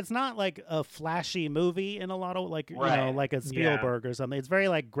beyond that, like, it's not like a flashy movie in a lot of, like, like a Spielberg or something. It's very,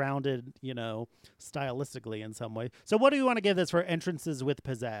 like, grounded, stylistically in some way. So what do you want to give this for entrances with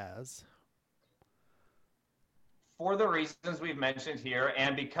pizzazz? For the reasons we've mentioned here,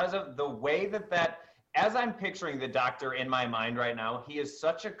 and because of the way that as I'm picturing the Doctor in my mind right now, he is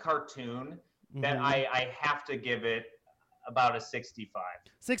such a cartoon that I have to give it about a 65.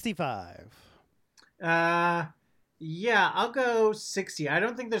 65. Yeah, I'll go 60. I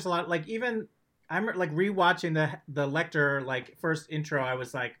don't think there's a lot, like, even I'm like rewatching the Lecter, like, first intro. I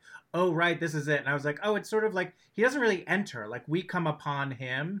was like, oh right, this is it, and I was like, oh, it's sort of like he doesn't really enter. Like, we come upon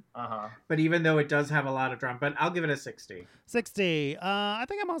him, but even though it does have a lot of drama, but I'll give it a 60. 60. I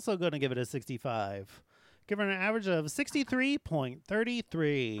think I'm also going to give it a 65. Give it an average of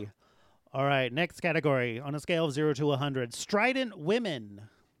 63.33. All right, next category on a scale of 0 to 100: strident women.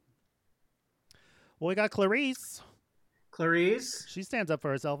 Well, we got Clarice. Clarice. She stands up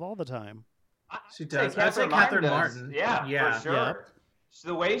for herself all the time. She does. I'd say Catherine Martin. Yeah, for sure. Yep. So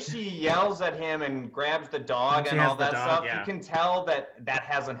the way she yells at him and grabs the dog and all that stuff, you can tell that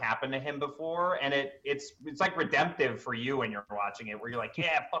hasn't happened to him before, and it's like redemptive for you when you're watching it, where you're like,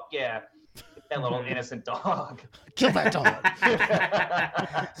 yeah, fuck yeah, get that little innocent dog. Kill that dog.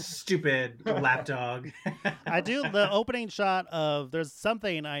 Stupid lapdog. I do. The opening shot of, there's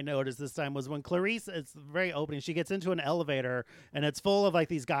something I noticed this time was when Clarice, it's very opening, she gets into an elevator and it's full of, like,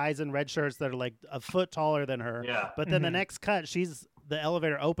 these guys in red shirts that are like a foot taller than her. Yeah. But then the next cut, the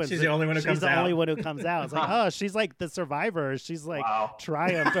elevator opens. She's the only one who comes out. She's the only one who comes out. It's like, oh, she's like the survivor. She's like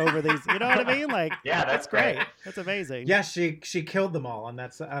triumphed over these. You know what I mean? Like, yeah, that's great. That's amazing. Yeah, she killed them all on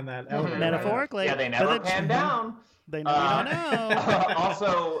that elevator. Metaphorically. Yeah, they never pan down. They don't know.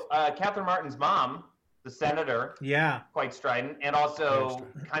 Also, Catherine Martin's mom, the senator, quite strident, and also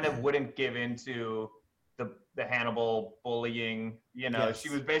kind of wouldn't give into the Hannibal bullying. She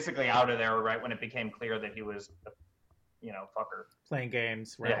was basically out of there right when it became clear that he was, fucker. Playing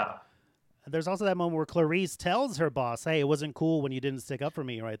games, right? Yeah. There's also that moment where Clarice tells her boss, hey, it wasn't cool when you didn't stick up for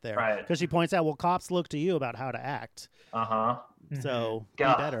me right there. Right. Because she points out, well, cops look to you about how to act. Uh-huh. So, be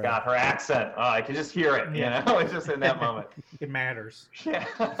God, better. God, her accent. Oh, I can just hear it, It's just in that moment. It matters. Yeah.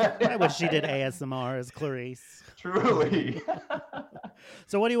 I wish she did ASMR as Clarice. Truly.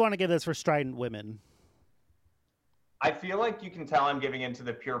 So what do you want to give this for strident women? I feel like you can tell I'm giving into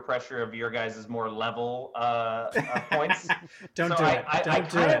the peer pressure of your guys' more level points. Don't do it. Don't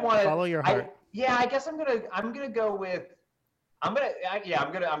do it. Follow your heart. I guess I'm gonna go with. I'm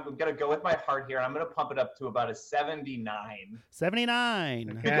gonna go with my heart here. I'm gonna pump it up to about a 79. 79.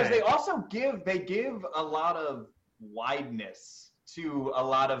 Okay. Because they also give a lot of wideness to a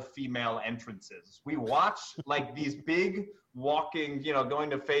lot of female entrances. We watch, like, these big walking, going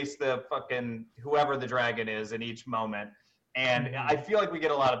to face the fucking whoever the dragon is in each moment. And I feel like we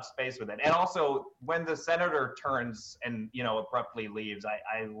get a lot of space with it. And also when the senator turns and, abruptly leaves,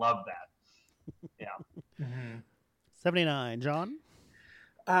 I love that. Yeah. 79. John?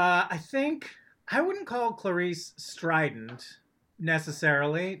 I think I wouldn't call Clarice strident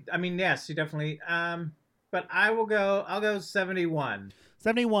necessarily. I mean, yes, she definitely, but I'll go 71.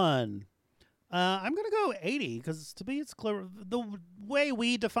 71. I'm going to go 80 because to me it's clear. The way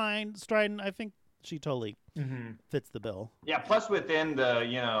we define strident, I think She totally fits the bill. Yeah, plus within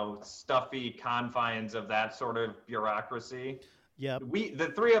the, stuffy confines of that sort of bureaucracy, Yep.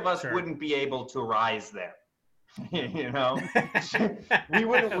 the three of us Sure. wouldn't be able to rise there. we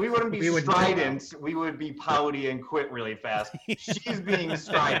wouldn't be We wouldn't do strident. We would be pouty and quit really fast. She's being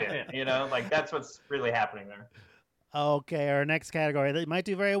strident, like that's what's really happening there. Okay, our next category that might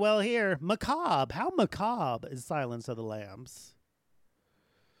do very well here. Macabre. How macabre is Silence of the Lambs?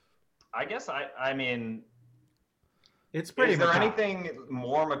 I guess I mean, It's pretty is there macabre. anything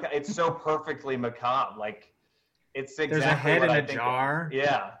more macabre? It's so perfectly macabre. Like, it's exactly There's a head what in I a think. jar.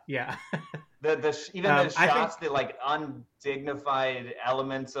 Yeah. Yeah. Even the I shots, the like undignified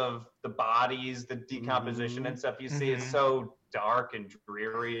elements of the bodies, the decomposition and stuff you see is so dark and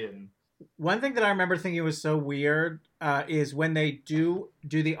dreary. And One thing that I remember thinking was so weird is when they do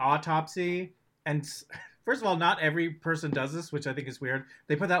the autopsy, and first of all, not every person does this, which I think is weird.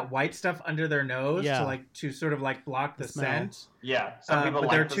 They put that white stuff under their nose to sort of like block the smell. scent. yeah, some people But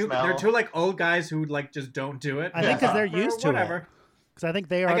like they're the two smell. they're two like old guys who like just don't do it. I think because they're Or used to whatever. it. Because I think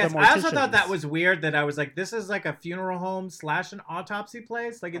they are I guess the I also thought morticians. that was weird that I was like, this is like a funeral home / an autopsy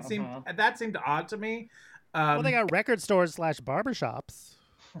place. Like it seemed odd to me. Well, they got record stores / barbershops.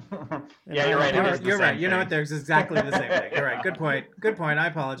 Yeah, you're right. It is the You're same right. You know thing. what? There's exactly the same thing. You're right. Good point. Good point. I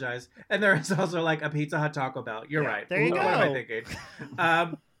apologize. And there is also like a Pizza Hut Taco Bell. You're right. There you What am I go.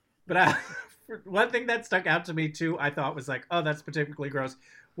 thinking? But one thing that stuck out to me too, I thought was like, oh, that's particularly gross,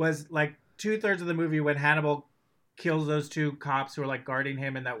 was like 2/3 of the movie when Hannibal kills those two cops who are like guarding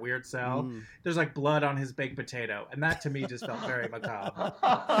him in that weird cell. There's like blood on his baked potato, and that to me just felt very macabre.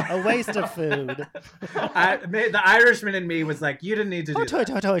 A waste of food. The Irishman in me was like, you didn't need to do Toy,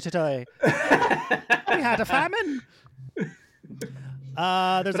 that. toy. We had a famine.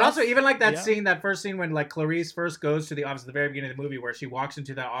 There's But also, even like that yeah. scene, that first scene when like Clarice first goes to the office at the very beginning of the movie, where she walks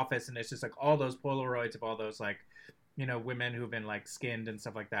into that office and it's just like all those Polaroids of all those like, women who've been like skinned and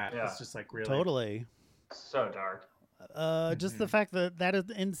stuff like that. Yeah. It's just like really Totally. So dark. Just the fact that is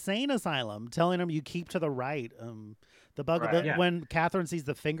insane asylum telling them you keep to the right. The bug Right. Yeah. when Catherine sees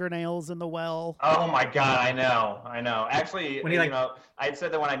the fingernails in the well. Oh my God, I know. Actually, When he, like- I'd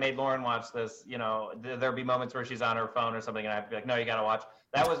said that when I made Lauren watch this, there'd be moments where she's on her phone or something, and I'd be like, no, you gotta watch.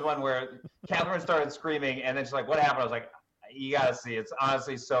 That was one where Catherine started screaming, and then she's like, what happened? I was like, you gotta see. It's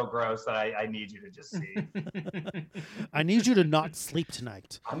honestly so gross that I need you to just see. I need you to not sleep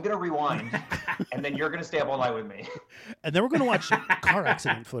tonight. I'm gonna rewind, and then you're gonna stay up all night with me. And then we're going to watch car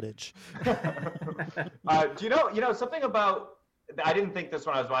accident footage. Do you know something about? I didn't think this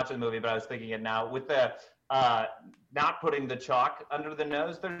when I was watching the movie, but I was thinking it now with the not putting the chalk under the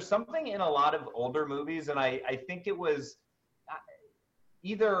nose. There's something in a lot of older movies, and I think it was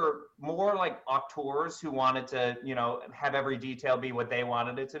either more like auteurs who wanted to, have every detail be what they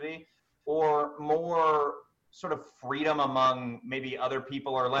wanted it to be, or more sort of freedom among maybe other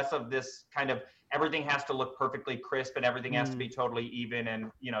people, or less of this kind of everything has to look perfectly crisp and everything has to be totally even and,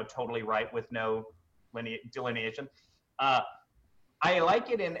 totally right with no delineation. I like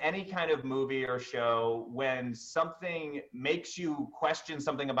it in any kind of movie or show when something makes you question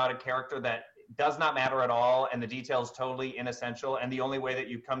something about a character that does not matter at all and the details totally inessential, and the only way that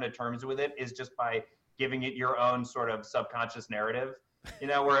you come to terms with it is just by giving it your own sort of subconscious narrative,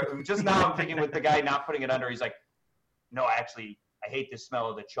 where just now I'm thinking with the guy not putting it under, he's like, no, actually I hate the smell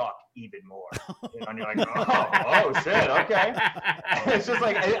of the chalk even more. And you're like, oh shit, okay. It's just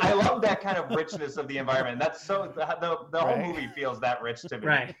like I love that kind of richness of the environment. That's so the whole movie feels that rich to me.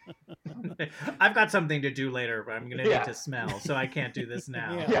 right. I've got something to do later, but I'm gonna Yeah. need to smell, so I can't do this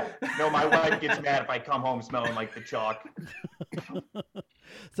now. Yeah. No, my wife gets mad if I come home smelling like the chalk.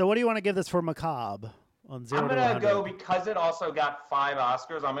 So what do you want to give this for macabre on 0 I'm to gonna 100? go, because it also got 5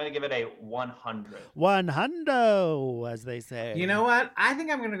 Oscars, I'm gonna give it a 100. 100, as they say. You know what? I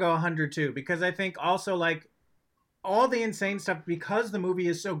think I'm going to go 100 too, because I think also like all the insane stuff, because the movie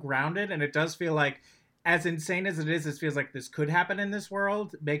is so grounded and it does feel like, as insane as it is, it feels like this could happen in this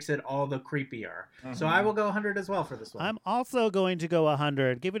world, makes it all the creepier. So I will go 100 as well for this one. I'm also going to go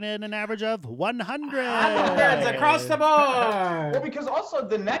 100, giving it an average of 100. 100s across the board. Well, because also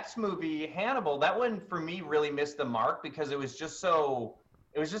the next movie, Hannibal, that one for me really missed the mark because it was just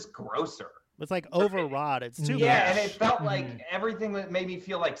grosser. It's like overwrought. It's too Yeah, much. and it felt like everything that made me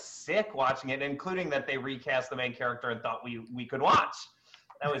feel like sick watching it, including that they recast the main character and thought we could watch.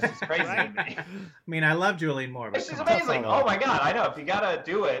 That was just crazy to me. I mean, I love Julianne Moore, but She's come on. amazing. Oh my God, I know. If you gotta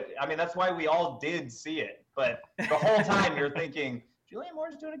do it, I mean, that's why we all did see it. But the whole time you're thinking, Julianne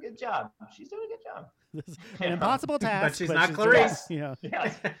Moore's doing a good job. She's doing a good job. This is an impossible task. But she's not doing Clarice. it. Yeah.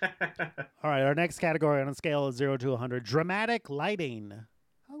 Yes. All right, our next category on a scale of 0 to 100, dramatic lighting.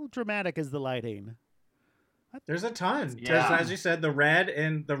 How dramatic is the lighting? There's a ton. Yeah. There's, as you said, the red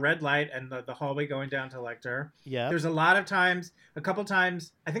light and the hallway going down to Lecter. Yeah. There's a lot of times, a couple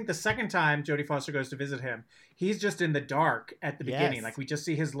times, I think the second time Jodie Foster goes to visit him, he's just in the dark at the beginning. Yes. Like we just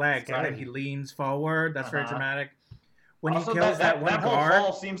see his legs and then he leans forward. That's very dramatic. When Also, he kills that one whole guard.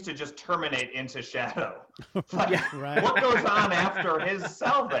 hall seems to just terminate into shadow. Like, Yeah. Right. what goes on after his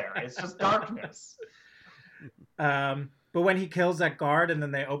cell there? It's just darkness. But when he kills that guard and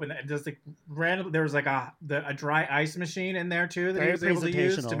then they open it, just like random, there was like a dry ice machine in there too that Very he was able to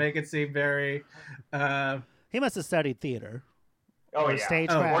use to presentational. make it seem very. He must have studied theater. Oh, Or yeah.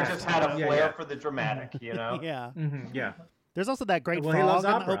 stagecraft. Or just had a Yeah, flair yeah. for the dramatic, you know? Yeah. Yeah, There's also that great Well, he loves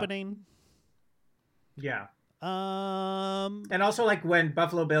fog in the opera. opening. yeah. And Also, like when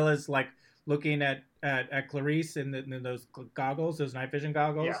Buffalo Bill is like looking at Clarice in those goggles, those night vision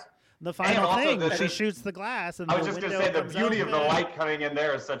goggles. Yeah. the final also thing, the- she shoots the glass, and I was the just going to window say, the comes beauty of the open. light coming in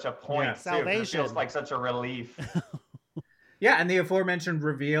there is such a point, Yeah. too. 'cause It Salvation. feels like such a relief. Yeah, and the aforementioned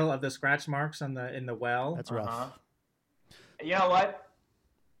reveal of the scratch marks on in the well. That's rough. Uh-huh. You know what?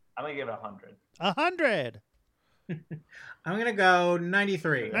 I'm going to give it 100. 100. I'm gonna go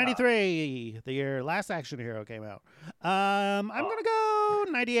 93. 93, the year Last Action Hero came out. I'm gonna go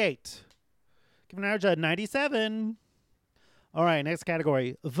 98. Give an average of 97. All right, next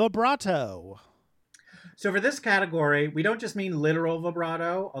category, vibrato. So for this category, we don't just mean literal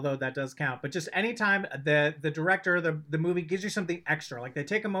vibrato, although that does count, but just anytime the director, the movie gives you something extra. Like they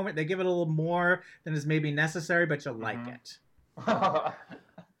take a moment, they give it a little more than is maybe necessary, but you'll like it.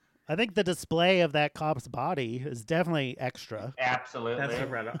 I think the display of that cop's body is definitely extra. Absolutely. That's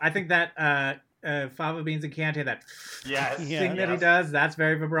vibrato. I think that Fava Beans and Chianti, that Yes. Yeah. thing that he does, that's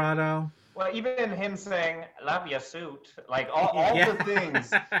very vibrato. Well, even him saying "love your suit," like all Yeah. the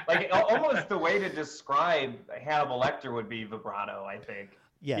things, like almost the way to describe Hannibal Lecter would be vibrato. I think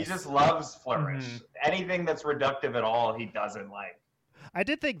Yes. he just loves flourish. Anything that's reductive at all, he doesn't like. I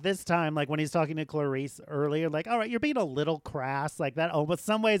did think this time, like when he's talking to Clarice earlier, like, all right, you're being a little crass like that. Almost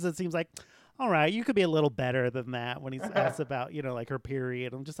some ways it seems like, all right, you could be a little better than that when he's asked about, like her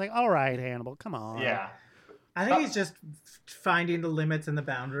period. I'm just like, all right, Hannibal, come on. Yeah. I think he's just finding the limits and the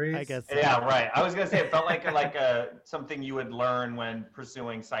boundaries. I guess so. Yeah, right. I was gonna say it felt like something you would learn when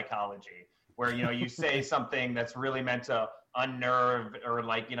pursuing psychology, where you say something that's really meant to unnerve or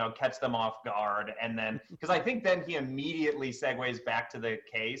catch them off guard, and then because I think then he immediately segues back to the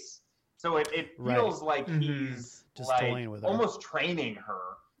case, so it feels like he's Just like toying with her. almost training her,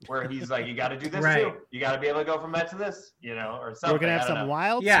 where he's like, you got to do this Right. too, you got to be able to go from that to this, or something. We're going to have I don't some know.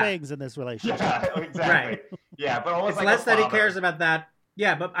 wild Yeah. swings in this relationship. Yeah, exactly. Yeah, but almost It's like less a that he father. cares about that.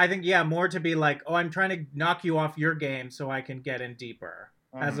 Yeah, but I think, more to be like, oh, I'm trying to knock you off your game so I can get in deeper.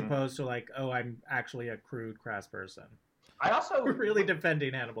 As Mhm. opposed to like, oh, I'm actually a crude, crass person. I also Really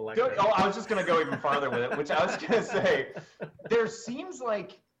defending Hannibal Lecter. Oh, I was just going to go even farther with it, which I was going to say, there seems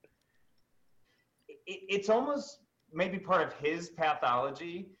like it's almost maybe part of his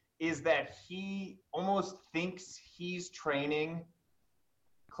pathology is that he almost thinks he's training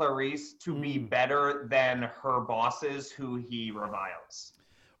Clarice to be better than her bosses who he reviles.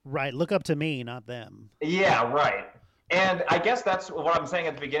 Right. Look up to me, not them. Yeah, right. And I guess that's what I'm saying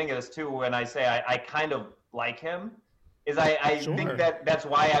at the beginning of this too, when I say I kind of like him, is I Sure. think that's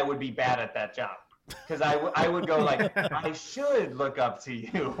why I would be bad at that job. Because I would go like, I should look up to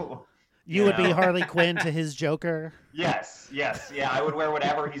you. You would be know? Harley Quinn to his Joker. Yes, yeah. I would wear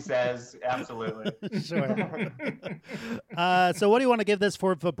whatever he says. Absolutely. Sure. So what do you want to give this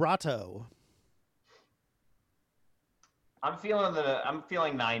for vibrato? I'm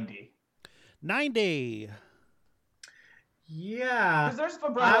feeling 90. 90. Yeah. Because there's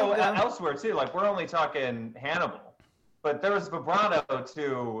vibrato I'll go- elsewhere too. Like we're only talking Hannibal, but there was vibrato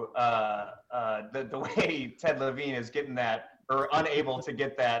to the way Ted Levine is getting that or unable to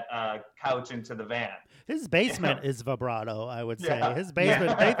get that couch into the van. His basement is vibrato, I would say. Yeah. His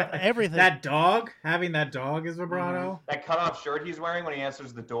basement, everything. That dog, having that dog is vibrato. That cutoff shirt he's wearing when he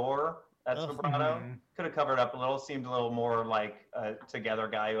answers the door, that's Ugh. vibrato. Could have covered up a little. Seemed a little more like a together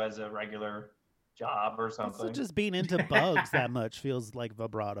guy who has a regular job or Also, something. just being into bugs that much feels like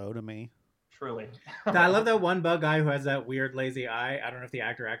vibrato to me. Truly. I love that one bug guy who has that weird lazy eye. I don't know if the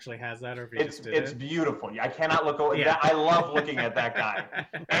actor actually has that or if he just did It's it. beautiful. I cannot look away. Yeah. I love looking at that guy.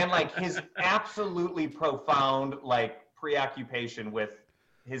 And like his absolutely profound like preoccupation with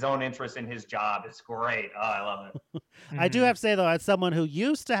his own interest in his job. It's great. Oh, I love it. I do have to say, though, as someone who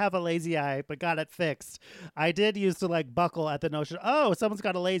used to have a lazy eye but got it fixed, I did used to like buckle at the notion, oh, someone's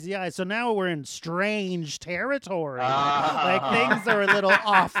got a lazy eye, so now we're in strange territory. Like things are a little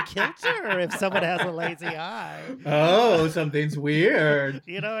off kilter if someone has a lazy eye. Oh, something's weird.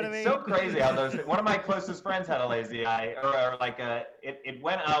 You know what I mean? It's so crazy how one of my closest friends had a lazy eye, or like it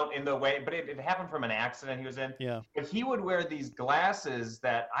went out in the way, but it happened from an accident he was in. Yeah. But he would wear these glasses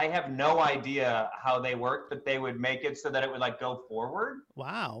that I have no idea how they work, but they would make it so that it would like go forward.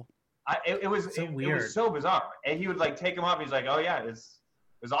 Wow. It was weird. It was so bizarre. And he would like take them off. He's like, oh yeah, it was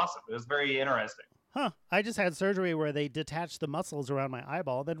awesome. It was very interesting. Huh. I just had surgery where they detached the muscles around my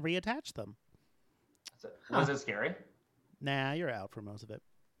eyeball, then reattached them. Was it scary? Nah, you're out for most of it.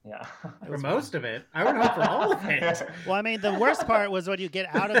 Yeah. For most of it. I would hope for all of it. Well, I mean, the worst part was when you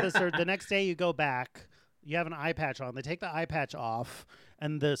get out of the surgery, the next day you go back, you have an eye patch on. They take the eye patch off,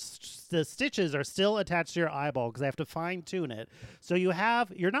 and the stitches are still attached to your eyeball because they have to fine tune it. So you're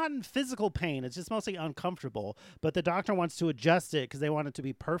not in physical pain. It's just mostly uncomfortable. But the doctor wants to adjust it because they want it to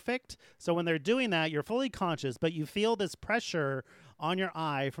be perfect. So when they're doing that, you're fully conscious, but you feel this pressure on your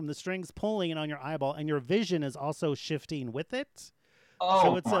eye from the strings pulling on your eyeball, and your vision is also shifting with it. Oh,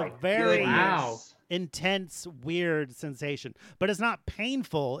 so it's a very goodness. intense, weird sensation. But it's not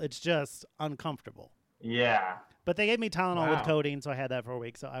painful. It's just uncomfortable. Yeah. But they gave me Tylenol with Wow. codeine, so I had that for a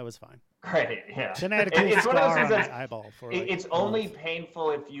week, so I was fine. Great. Yeah. Then I had a cool It's one of those scar things on that's- my eyeball for It's a only month.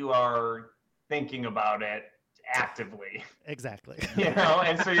 painful if you are thinking about it actively, Exactly. you know?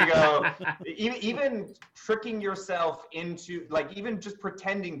 And so you go, even tricking yourself into, like, even just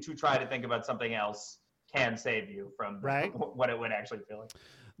pretending to try to think about something else can save you from Right. what it would actually feel like.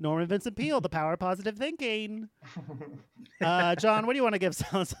 Norman Vincent Peale, The Power of Positive Thinking. John, what do you want to give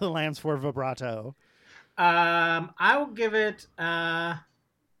Silence of the Lambs for vibrato? I will give it. I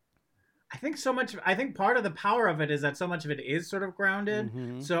think part of the power of it is that so much of it is sort of grounded.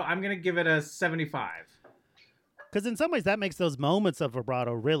 Mhm. So I'm gonna give it a 75. Because in some ways that makes those moments of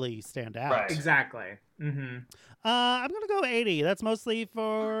vibrato really stand out. Right. Exactly. Mm-hmm. I'm going to go 80. That's mostly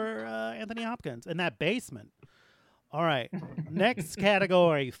for Anthony Hopkins in that basement. All right. Next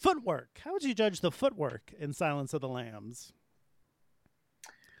category, footwork. How would you judge the footwork in Silence of the Lambs?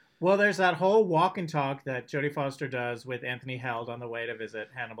 Well, there's that whole walk and talk that Jodie Foster does with Anthony Held on the way to visit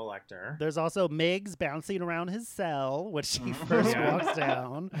Hannibal Lecter. There's also Miggs bouncing around his cell, which he first Yeah. walks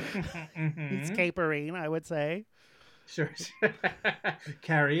down. Mhm. He's capering, I would say. Sure.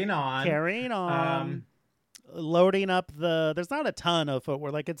 Carrying on. Carrying on. Loading up there's not a ton of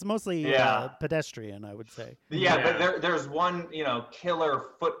footwork. Like, it's mostly pedestrian, I would say. Yeah, but there's one, killer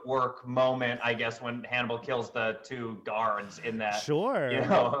footwork moment, I guess, when Hannibal kills the two guards in that. Sure.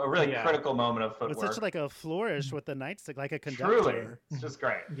 A really critical moment of footwork. It's such like a flourish with the nightstick, like a conductor. Truly, it's just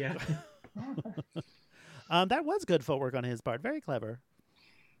great. Yeah. That was good footwork on his part. Very clever.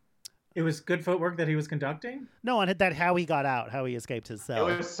 It was good footwork that he was conducting? No, on that how he got out, how he escaped his cell.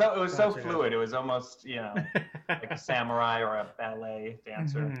 It was so Gotcha. fluid. It was almost, like a samurai or a ballet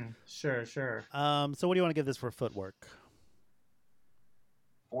dancer. Mhm. Sure. So what do you want to give this for footwork?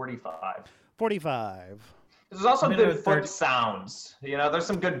 45. 45. There's also I'm gonna good go foot 30. sounds. There's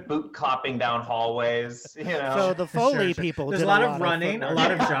some good boot clopping down hallways. So the Foley Sure. people There's did a lot of footwork. running, a lot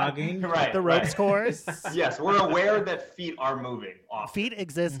of jogging. right. The ropes right. course. Yes, we're aware that feet are moving. Often. Feet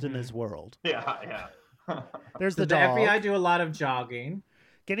exist in this world. Yeah. There's So the the dog. FBI do a lot of jogging.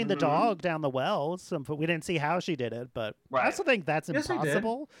 Getting the dog down the well. We didn't see how she did it, but I Right. also think that's Yes, we did.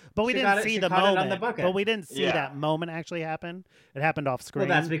 impossible. But we She didn't got it- see she the caught it on moment. the bucket. But we didn't see Yeah. that moment actually happen. It happened off screen.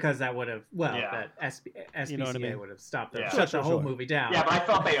 Well, that's because that would have, Yeah. that SPCA You know what I mean? would have stopped them, Yeah. shut Sure, the whole sure. movie down. Yeah, but I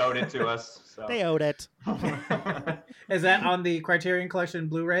thought they owed it to us. So. They owed it. Is that on the Criterion Collection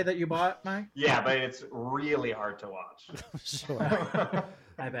Blu-ray that you bought, Mike? Yeah, but it's really hard to watch. Sure.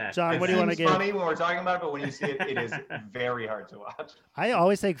 I bet. John, It what do you want to seems give? funny when we're talking about it, but when you see it, it is very hard to watch. I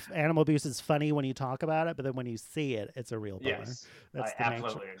always think animal abuse is funny when you talk about it, but then when you see it, it's a real bummer. Yes, That's I the nature.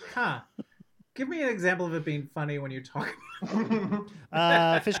 absolutely agree. Huh. Give me an example of it being funny when you talk.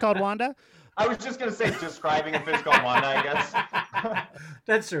 Fish called Wanda. I was just gonna say describing a fish called Wanda, I guess.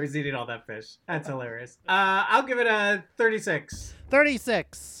 That's true. He's eating all that fish. That's hilarious. I'll give it a 36.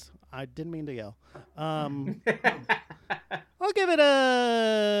 36. I didn't mean to yell. I'll give it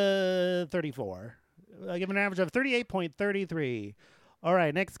a 34. I'll give it an average of 38.33. All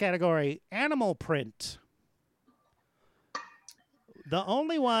right, next category, animal print. The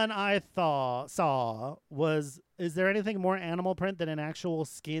only one I saw was, is there anything more animal print than an actual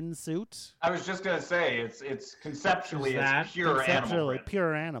skin suit? I was just gonna say it's conceptually Is that it's pure animal Conceptually, print.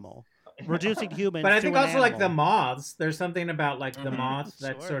 pure animal. reducing humans. But I to think an also like the animal. moths. There's something about like the moths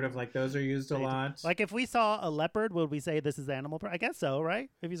that Sure. sort of like those are used a lot. Like if we saw a leopard, would we say this is animal print? I guess so, right?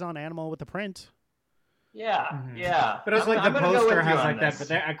 If you saw an animal with a print. Yeah, yeah. But also like I'm the gonna go with poster you has on like that, this. but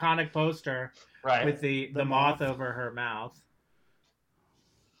the iconic poster Right. with the moth over her mouth.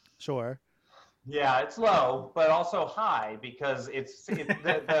 Sure. Yeah, it's low, but also high because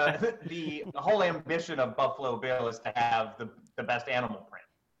the whole ambition of Buffalo Bill is to have the best animal print.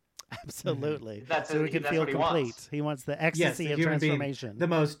 Absolutely. That's so it. we can That's feel what he complete. wants. He wants the Yes, ecstasy the of human being, transformation. the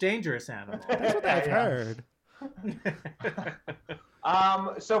most dangerous animal. That's what I've heard.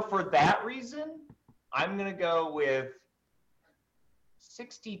 So for that reason, I'm gonna go with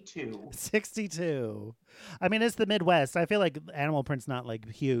 62. 62. I mean, it's the Midwest. I feel like animal print's not like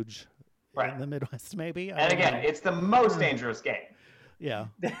huge Right. in the Midwest, maybe. I And don't again, know. it's the most dangerous game. Yeah.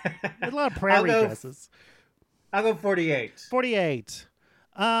 There's a lot of prairie go- dresses. I'll go 48. 48.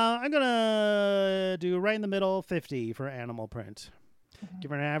 I'm going to do right in the middle, 50 for animal print.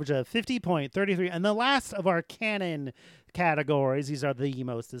 Give her an average of 50.33. And the last of our canon categories, these are the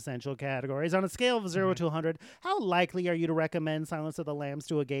most essential categories. On a scale of 0 to 100, how likely are you to recommend Silence of the Lambs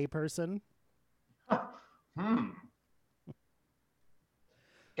to a gay person?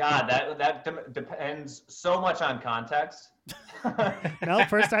 God, that depends so much on context. No,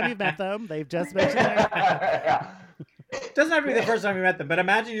 first time you've met them. They've just mentioned it. Yeah. Doesn't have to be the first time you met them, but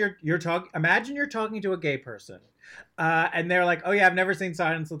imagine you're talking to a gay person, and they're like, "Oh yeah, I've never seen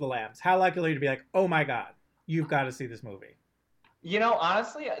Silence of the Lambs." How likely are you to be like, "Oh my God, you've got to see this movie"? You know,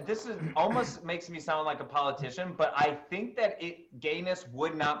 honestly, this is almost makes me sound like a politician, but I think that gayness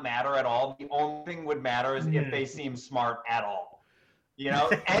would not matter at all. The only thing would matter is if they seem smart at all. You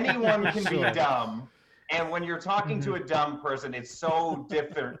know, anyone can be dumb. And when you're talking to a dumb person, it's so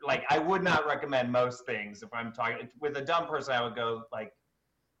different. Like, I would not recommend most things if I'm talking with a dumb person. I would go like,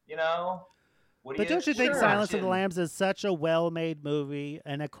 you know, what do But don't you think Sure. Silence of the Lambs is such a well-made movie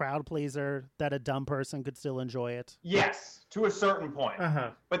and a crowd pleaser that a dumb person could still enjoy it? Yes, to a certain point.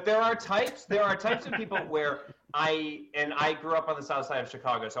 But there are types of people where I grew up on the south side of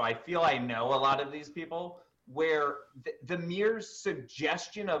Chicago, so I feel I know a lot of these people, where the mere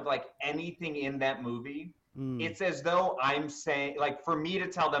suggestion of like anything in that movie, it's as though I'm saying, like, for me to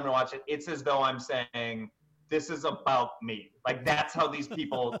tell them to watch it, it's as though I'm saying, this is about me. Like, that's how these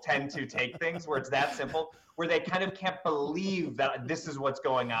people tend to take things, where it's that simple, where they kind of can't believe that this is what's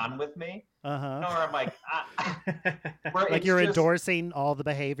going on with me. Or I'm like, where Like it's you're just- endorsing all the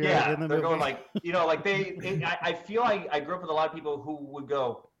behavior yeah, in the they're movie? going like, you know, like I feel like I grew up with a lot of people who would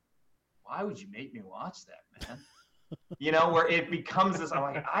go, why would you make me watch that, man? You know, where it becomes this, I'm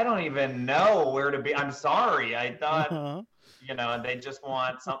like, I don't even know where to be. I'm sorry. I thought, you know, they just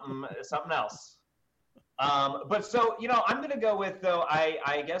want something else. But so, you know, I'm going to go with, though,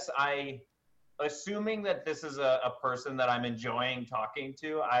 I guess assuming that this is a person that I'm enjoying talking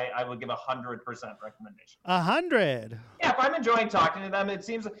to, I would give 100% recommendation. 100. Yeah, if I'm enjoying talking to them, it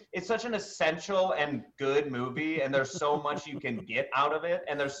seems it's such an essential and good movie, and there's so much you can get out of it,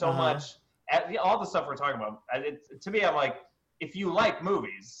 and there's so much, all the stuff we're talking about. To me, I'm like, if you like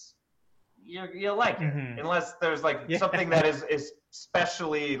movies, you'll like it, unless there's like something that is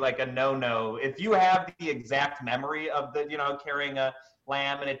especially like a no-no. If you have the exact memory of the, you know, carrying a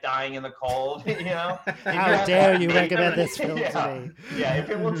lamb and it dying in the cold, you know. How dare you recommend this film to me? Yeah, if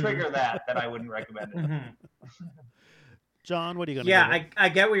it will trigger that, then I wouldn't recommend it. John, what are you going to do? I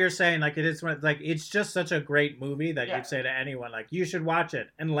get what you're saying. Like, it is like, it's just such a great movie that Yeah. you'd say to anyone, like, you should watch it,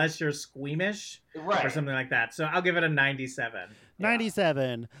 unless you're squeamish Right. or something like that. So I'll give it a 97.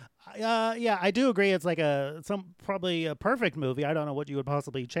 97. Yeah, I do agree. It's like probably a perfect movie. I don't know what you would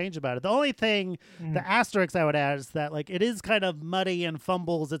possibly change about it. The only thing, the asterisk I would add is that like it is kind of muddy and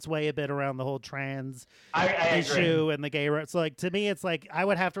fumbles its way a bit around the whole trans I issue and the gay rights. So like to me, it's like I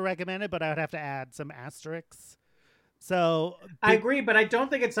would have to recommend it, but I would have to add some asterisks. So I agree, but I don't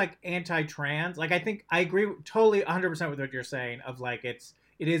think it's like anti-trans. Like, I think I agree totally 100% with what you're saying of like, it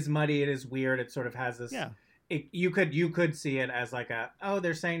is muddy, it is weird, it sort of has this. Yeah. You could see it as like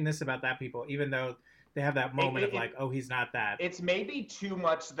they're saying this about that people, even though they have that moment of like, oh, he's not that. It's maybe too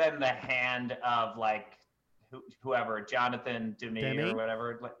much than the hand of like whoever, Jonathan Demme Demme? or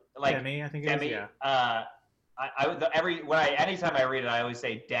whatever. Like Demme, I think it Demme. is, yeah. Anytime I read it, I always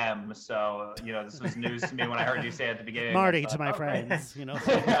say Dem. So, you know, this was news to me when I heard you say it at the beginning. Marty I to my thought, okay. friends, you know.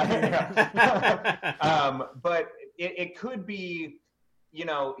 But it could be, you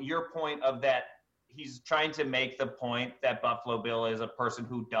know, your point of that he's trying to make the point that Buffalo Bill is a person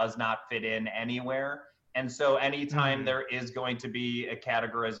who does not fit in anywhere. And so anytime there is going to be a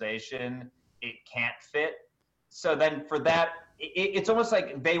categorization, it can't fit. So then for that, it's almost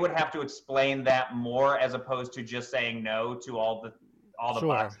like they would have to explain that more as opposed to just saying no to all the Sure.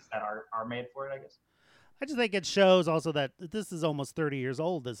 boxes that are made for it, I guess. I just think it shows also that this is almost 30 years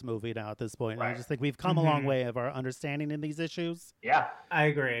old, this movie now at this point. And I Right. just think we've come a long way of our understanding in these issues. Yeah. I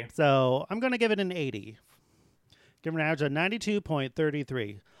agree. So I'm going to give it an 80. Give it an average of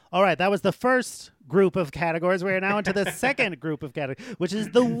 92.33. All right, that was the first group of categories. We're now into the second group of categories, which is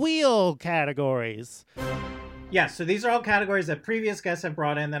the wheel categories. Yeah, so these are all categories that previous guests have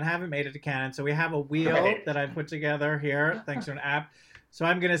brought in that haven't made it to canon. So we have a wheel Right. that I put together here, thanks to an app. So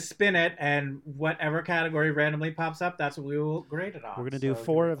I'm going to spin it, and whatever category randomly pops up, that's what we will grade it on. We're going to do So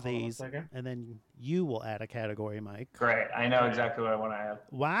 4 give of it- hold on a these, second. and then you will add a category, Mike. Great. I know exactly what I want to have.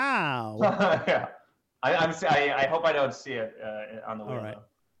 Wow. Yeah. I hope I don't see it on the wheel. All right.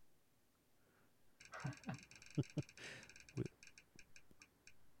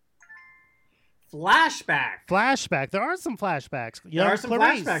 Flashback. Flashback. There are some flashbacks. There are some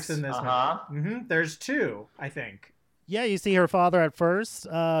Clarice. flashbacks in this Uh-huh. movie. There's 2, I think. Yeah, you see her father at first,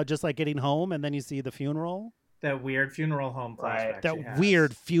 just like getting home, and then you see the funeral. That weird funeral home Right. flashback. That she has.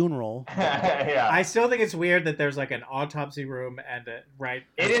 weird funeral. Yeah. I still think it's weird that there's like an autopsy room and It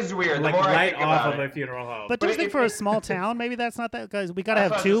is weird. The like more I right think off about of it. a funeral home. But don't you it- think for a it- small town, maybe that's not that, because we got to That's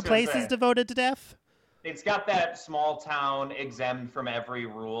have what I was 2 just gonna places say. devoted to death? It's got that small town exempt from every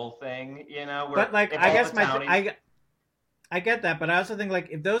rule thing, you know. Where But like, if I all guess the townies- I get that, but I also think like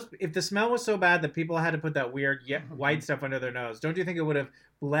if the smell was so bad that people had to put that weird white stuff under their nose, don't you think it would have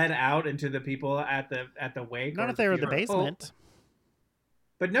bled out into the people at the wake? Not or if they were in the funeral? basement.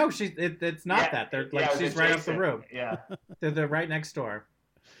 But no, it's not Yeah, that. They're yeah, like it was she's right up the adjacent. room. Yeah. They're right next door.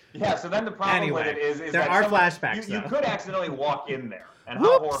 Yeah, so then the problem with Anyway, it is there that are someone- flashbacks, You though. could accidentally walk in there, and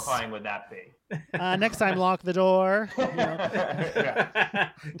how Whoops. horrifying would that be? Next time, lock the door. You know. Yeah.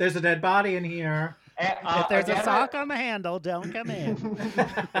 There's a dead body in here. And, If there's a again, sock on the handle, don't come in.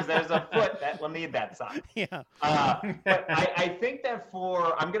 because there's a foot that will need that sock. Yeah. But I think that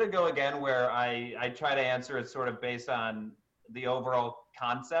I'm going to go again where I try to answer it sort of based on the overall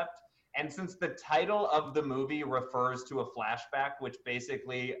concept. And since the title of the movie refers to a flashback, which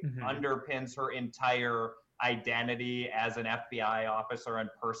basically underpins her entire identity as an FBI officer in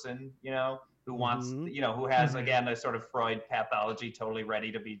person, you know, who wants, you know, who has, again, a sort of Freud pathology totally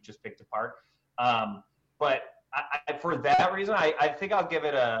ready to be just picked apart. But for that reason, I think I'll give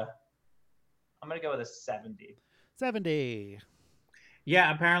it I'm going to go with a 70. 70.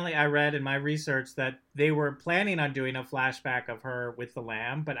 Yeah, apparently I read in my research that they were planning on doing a flashback of her with the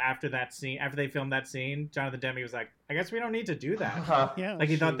lamb, but after they filmed that scene, Jonathan Demme was like, I guess we don't need to do that. Yeah. Like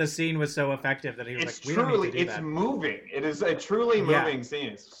he thought the scene was so effective that he was It's like, we don't truly, need to do it's that. moving. It is a truly Yeah. moving scene.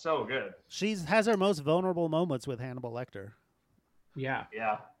 It's so good. She has her most vulnerable moments with Hannibal Lecter. Yeah.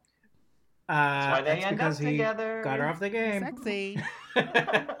 Yeah. why they that's end because up he together. got her off the game. Sexy.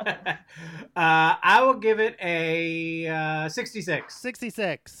 I will give it a 66.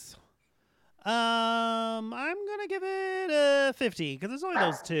 66. I'm gonna give it a 50 because there's only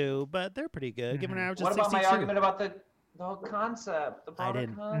those 2, but they're pretty good. Give it an average What of about 62. my argument about the whole concept? The I broader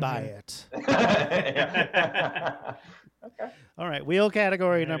didn't concept? buy it. Yeah. Okay. All right, wheel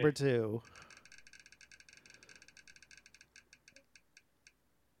category Alrighty. number 2.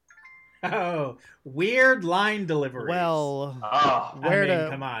 Oh, weird line deliveries. Well, Oh,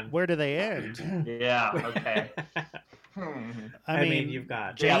 come on. Where do they end? yeah. Okay. I mean, you've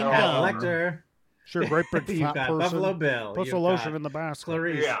got Jane Yeah, they're all Hannibal Gum. Lecter. Sure, great big You've fat got person. Buffalo Bill. Puts You've a lotion got in the basket.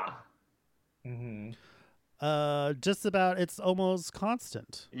 Clarice. Yeah. Mhm. Just about. It's almost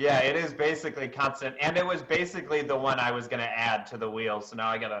constant. Yeah, it is basically constant, and it was basically the one I was going to add to the wheel. So now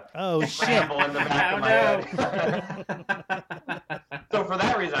I got to Oh shit! ramble in the back Oh, of my head. So for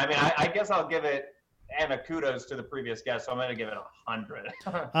that reason, I mean, I guess I'll give it, and a kudos to the previous guest. So I'm going to give it 100.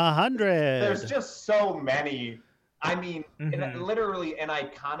 100. There's just so many. I mean, Mhm. literally an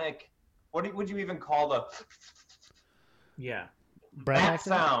iconic. What would you even call the? Yeah. Brad that actor?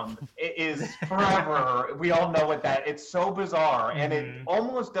 sound is forever. We all know what that. It's so bizarre, and it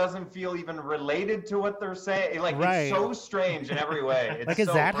almost doesn't feel even related to what they're saying. Like Right. it's so strange in every way. It's Like, is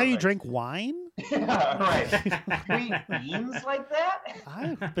so that how you perfect. drink wine? Yeah, right. You eat beans like that?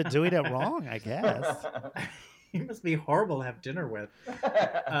 I've been doing it wrong, I guess. You must be horrible to have dinner with.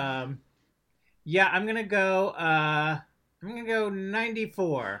 Yeah, I'm gonna go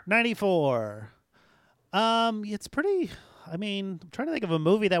 94. 94. It's pretty. I mean, I'm trying to think of a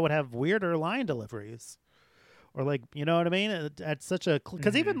movie that would have weirder line deliveries, or like, you know what I mean? At such a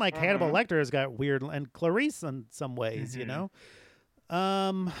because even like Hannibal Lecter has got weird, and Clarice in some ways, you know.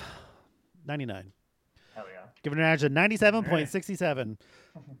 99. Hell yeah. Give it an average of 97.67.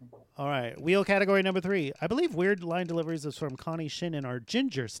 All right. Wheel category number 3. I believe weird line deliveries is from Connie Shin in our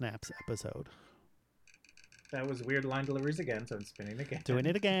Ginger Snaps episode. That was weird line deliveries again, so I'm spinning again. Doing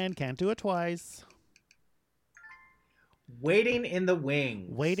it again. Can't do it twice. Waiting in the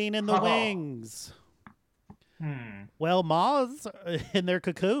wings. Waiting in the wings. Well, moths in their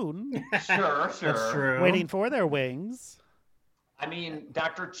cocoon. Sure. That's true. Waiting for their wings. I mean,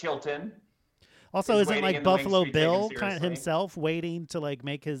 Dr. Chilton. Also, Is isn't waiting like in the wings to Buffalo be taken Bill kind of seriously. himself waiting to like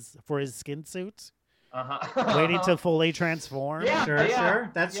make his skin suit? Uh-huh. Waiting to fully transform? Yeah. Sure.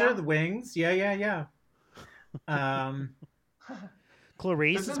 That's yeah. sure. The wings. Yeah.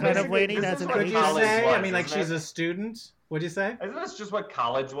 Clarice This is is kind of basically- waiting this as is an what Would agent. you college say? was, I mean, like isn't she's it? a student. What'd you say? Isn't this just what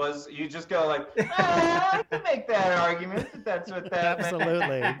college was? You just go like, I can make that argument that that's what that meant."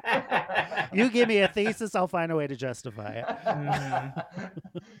 Absolutely. You give me a thesis, I'll find a way to justify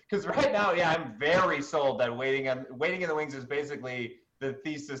it. Because right now, yeah, I'm very sold that Waiting in the Wings is basically the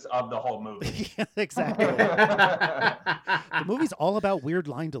thesis of the whole movie. Yeah, exactly. The movie's all about weird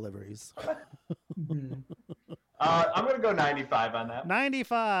line deliveries. I'm gonna go 95 on that.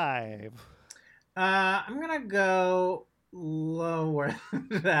 95. I'm gonna go lower than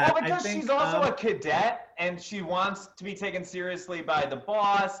that. Well, because I think, she's also a cadet and she wants to be taken seriously by the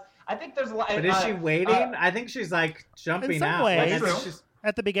boss. I think there's a lot. But is she waiting? I think she's like jumping In some out. Like, I ways. think True. she's,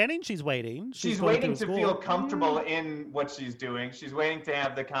 At the beginning, she's waiting. She's going waiting through to school. feel comfortable in what she's doing. She's waiting to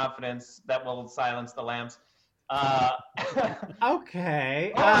have the confidence that will silence the lambs.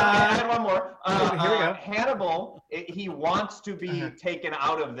 okay. I had one more. Here we go. Hannibal, he wants to be taken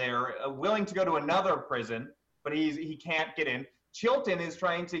out of there, willing to go to another prison, but he can't get in. Chilton is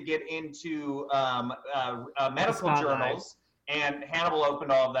trying to get into medical Spotlight. journals, and Hannibal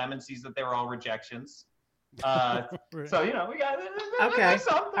opened all of them and sees that they were all rejections. So, you know, we got Okay.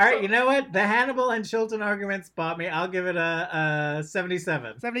 something. All right. You know what? The Hannibal and Chilton arguments bought me. I'll give it a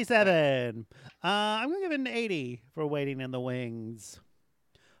 77. 77. I'm going to give it an 80 for Waiting in the Wings.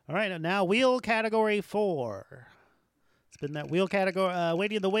 All right, now wheel category 4. Spin that wheel category.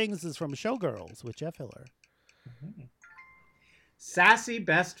 Waiting in the Wings is from Showgirls with Jeff Hiller. Sassy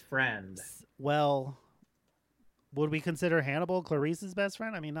best friend. Well, would we consider Hannibal Clarice's best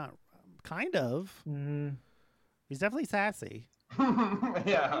friend? I mean, not kind of. He's definitely sassy.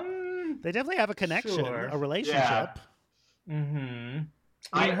 Yeah. They definitely have a connection, Sure. a relationship. Mm-hmm.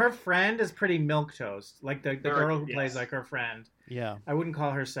 I mean, her friend is pretty milquetoast. Like the girl who plays yes. like her friend. Yeah. I wouldn't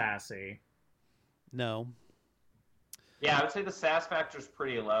call her sassy. No. Yeah, I would say the sass factor is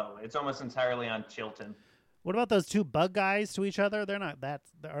pretty low. It's almost entirely on Chilton. What about those two bug guys to each other? They're not that.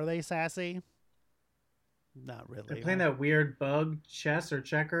 Are they sassy? Not really. They're playing that weird bug chess or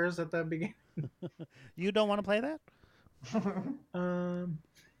checkers at the beginning. You don't want to play that? Um,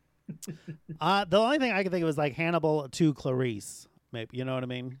 The only thing I can think of is like Hannibal to Clarice. Maybe, you know what I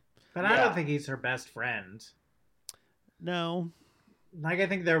mean? but I don't think he's her best friend. No. Like, I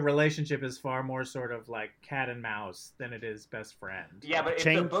think their relationship is far more sort of like cat and mouse than it is best friend. Yeah, but if the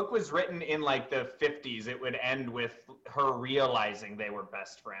Change- book was written in like the 50s, it would end with her realizing they were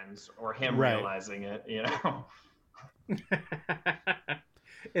best friends or him Right. realizing it, you know?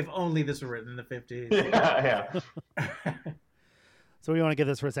 If only this were written in the 50s. Yeah. So we want to give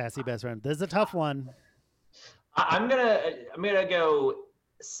this for sassy best friend. This is a tough one. I'm gonna go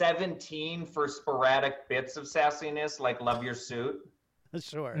 17 for sporadic bits of sassiness, like love your suit.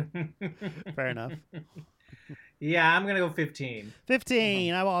 Sure. Fair enough. Yeah, I'm going to go 15.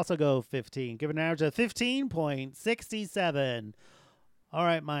 15. I will also go 15. Give it an average of 15.67. All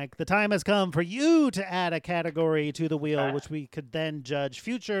right, Mike. The time has come for you to add a category to the wheel, which we could then judge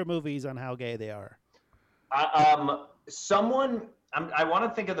future movies on how gay they are. I want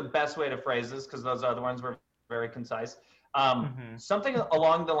to think of the best way to phrase this because those other ones were very concise. Something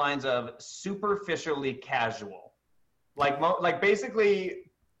along the lines of superficially casual. Like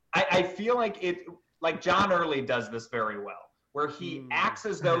basically, I feel like John Early does this very well, where he acts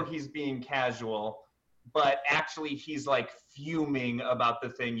as though he's being casual, but actually he's like fuming about the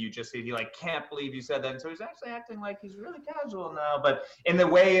thing you just said. He like can't believe you said that, and so he's actually acting like he's really casual now. But in the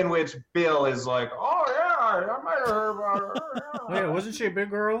way in which Bill is like, oh yeah, I met her. Wait, wasn't she a big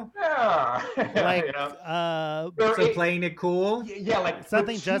girl? Yeah, Like, you know? So playing it cool? Yeah, like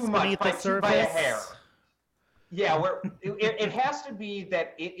something too just much, beneath the like, too by a surface. hair. Yeah, where it has to be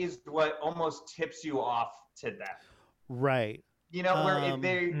that it is what almost tips you off to that. Right. You know, where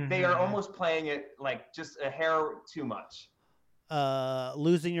they are almost playing it like just a hair too much.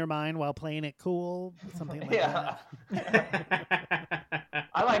 Losing your mind while playing it cool. Something like Yeah. that.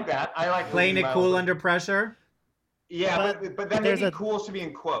 I like that. I like Playing losing it my cool mind. under pressure? Yeah, but then there's maybe a- cool should be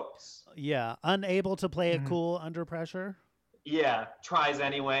in quotes. Yeah. Unable to play it cool under pressure. yeah, tries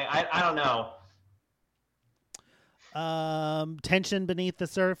anyway. I don't know. Tension beneath the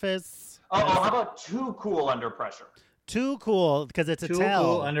surface. Oh, how about Too Cool Under Pressure? Too cool because it's a Too tell.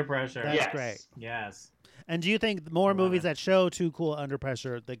 Cool Under Pressure. That's Yes. great. Yes. And do you think more love movies it. that show Too Cool Under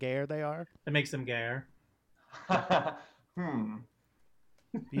Pressure, the gayer they are? That makes them gayer.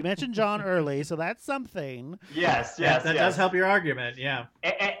 You mentioned John Early, so that's something. Yes, That does help your argument. Yeah.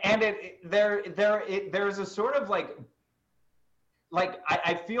 And there's a sort of like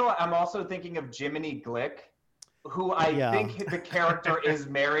I feel I'm also thinking of Jiminy Glick, who I think the character is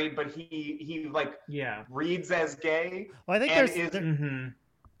married, but he like reads as gay. Well, I think and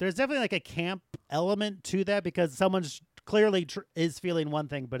there's definitely like a camp element to that because someone's clearly is feeling one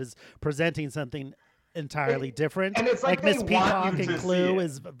thing, but is presenting something entirely different. And it's like Miss they Peacock want you and to Clue see it.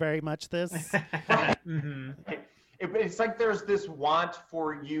 is very much this. It's like there's this want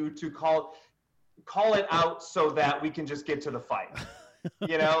for you to call it out so that we can just get to the fight.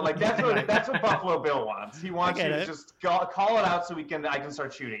 You know, like that's what Buffalo Bill wants. He wants you to just call it out so I can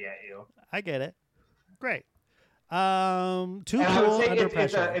start shooting at you. I get it. Great. Too And Cool I would say Under it's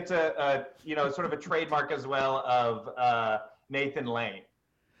Pressure. it's a sort of a trademark as well of Nathan Lane.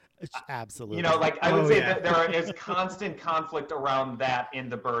 Absolutely. You know, like I would say that there is constant conflict around that in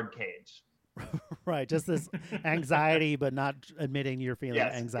the birdcage. Right, just this anxiety, but not admitting you're feeling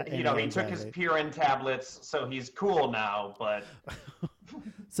anxiety. You know, he took his Pirin tablets, so he's cool now. But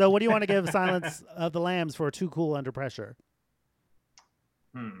so, what do you want to give Silence of the Lambs for Too Cool Under Pressure?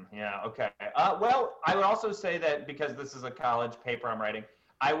 Yeah. Okay. Well, I would also say that because this is a college paper I'm writing,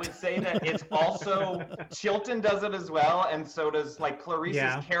 I would say that it's also Chilton does it as well, and so does like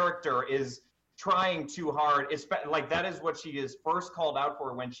Clarice's character is trying too hard. Like that is what she is first called out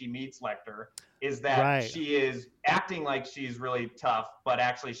for when she meets Lecter, is that she is acting like she's really tough, but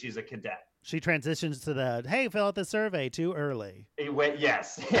actually she's a cadet. She transitions to the, hey, fill out the survey too early.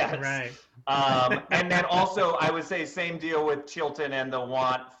 Yes. Right. And then also I would say same deal with Chilton and the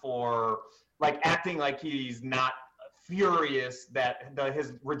want for like acting like he's not furious that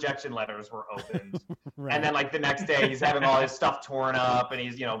his rejection letters were opened. Right. And then like the next day he's having all his stuff torn up and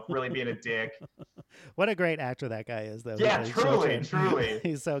he's, really being a dick. What a great actor that guy is, though. Yeah, truly.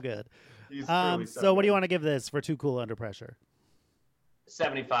 He's so good. He's truly so what do you good. want to give this for Too Cool Under Pressure?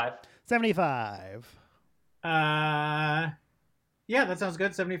 75. 75. Yeah, that sounds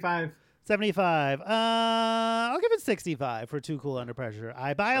good. 75. 75. I'll give it 65 for Too Cool Under Pressure.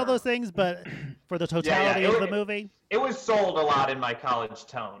 I buy all those things, but for the totality of the movie, it was sold a lot in my college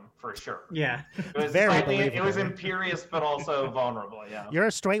tone for sure. Yeah, it was very believable. It was believable. imperious, but also vulnerable. Yeah, you're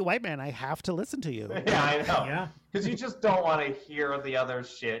a straight white man. I have to listen to you. Yeah, I know. Yeah, because you just don't want to hear the other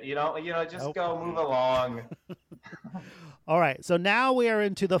shit. Just go move along. All right, so now we are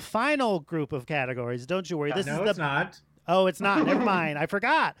into the final group of categories. Don't you worry. It's not. Oh, it's not. Never mind. I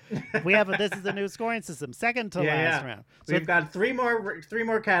forgot. This is a new scoring system. Second to last round. So we've got three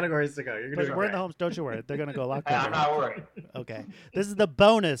more categories to go. You're gonna we're in the homes. Don't you worry. They're going to go a lot quicker. I'm not worried. Okay. This is the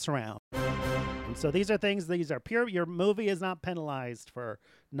bonus round. So these are pure. Your movie is not penalized for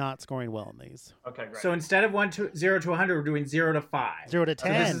not scoring well in these. Okay, great. So instead of 0 to 100, we're doing 0 to 5. 0 to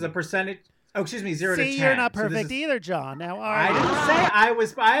 10. So this is a percentage. Oh, excuse me, 0 to 10. See, you're not So this perfect is- either, John. Now, I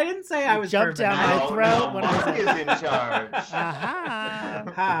didn't say I was jumped perfect. down my throat when I Mark said, is in charge. aha.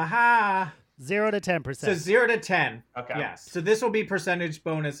 Ha ha. 0 to 10%. So 0 to 10. Okay. Yes. So this will be percentage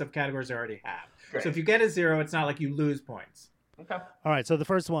bonus of categories I already have. Great. So if you get a 0, it's not like you lose points. Okay. All right. So the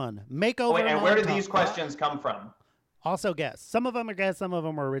first one, makeover. Wait, and where did montage. these questions come from? Also guess. Some of them are guess. Some of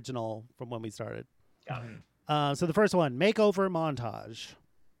them are original from when we started. Got So the first one, makeover montage.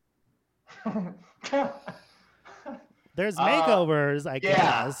 There's makeovers, I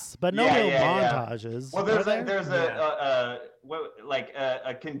guess, but no real montages. Well, there's a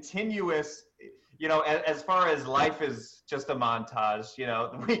continuous, as far as life is just a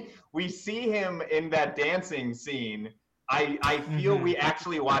montage. We see him in that dancing scene. I feel we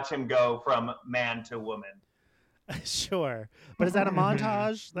actually watch him go from man to woman. Sure, but is that a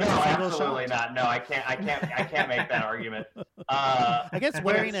montage? No, That's a single absolutely shot? not. No, I can't make that argument. I guess but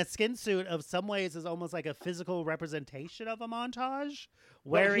wearing a it's- skin suit of some ways is almost like a physical representation of a montage.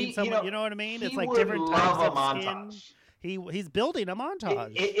 Well, Wearing he- someone, you know what I mean? he It's like would different love types a of montage. skin. He's building a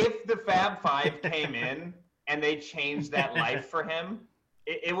montage. If the Fab Five came in and they changed that life for him,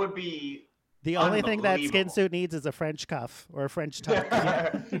 it would be The only thing that skin unbelievable. suit needs is a French cuff or a French tuck.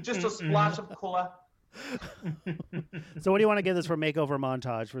 Just a splash of cola. So what do you want to give this for makeover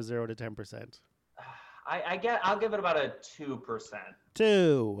montage for 0 to 10%? I'll give it about a 2%.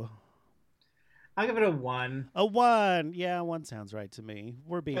 2. I'll give it a 1. A 1. Yeah, 1 sounds right to me.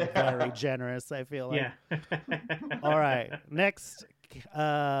 We're being very generous, I feel like. Yeah. All right. Next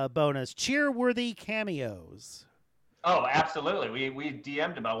bonus. Cheer-worthy cameos. Oh, absolutely. We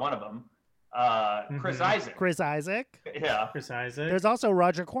DM'd about one of them. Chris Isaac. Chris Isaac. Yeah. Chris Isaac. There's also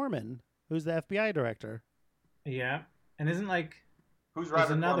Roger Corman, who's the FBI director. Yeah. And isn't like... Who's There's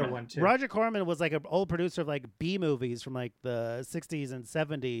Roger another Corman? one, too. Roger Corman was like an old producer of like B movies from like the 60s and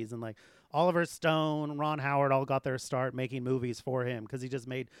 70s, and like Oliver Stone, Ron Howard all got their start making movies for him because he just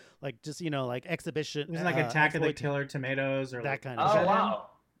made like like exhibition. It was like Attack of the Killer Tomatoes or that like, kind of Oh, shit. wow.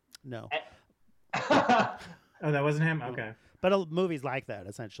 No, Oh, that wasn't him? Okay. but movies like that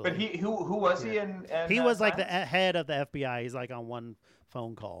essentially. But who was he in he was like the Science? head of the FBI. He's like on one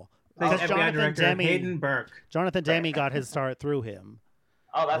phone call. Like Because FBI director Hayden Burke. Jonathan Demme got his start through him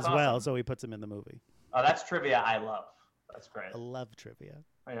Oh, that's as well, awesome. so he puts him in the movie. Oh, that's trivia I love. That's great. I love trivia.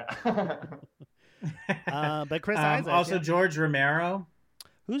 Yeah. But Chris Isaac. Also, yeah. George Romero.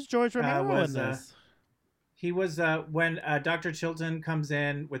 Who's George Romero was, in this? He was when Dr. Chilton comes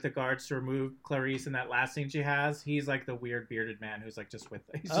in with the guards to remove Clarice in that last scene she has. He's like the weird bearded man who's like just with.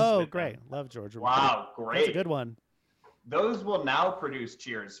 He's just Oh, with great! them. Love George Romero. Wow, great. That's a good one. Those will now produce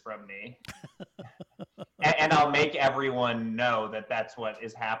cheers from me. and I'll make everyone know that that's what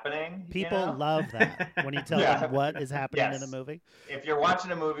is happening. People you know? love that when you tell Yeah. them what is happening in Yes. the movie. If you're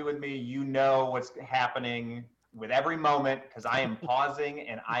watching a movie with me, you know what's happening with every moment because I am pausing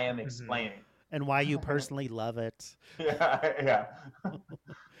and I am explaining. And why you personally love it. Yeah.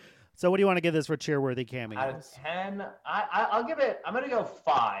 So what do you want to give this for cheerworthy cameos? Out of 10, I'll give it, I'm going to go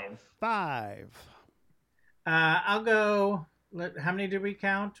 5. 5. I'll go. How many did we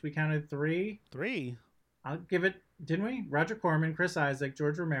count? We counted 3. 3. I'll give it. Didn't we? Roger Corman, Chris Isaac,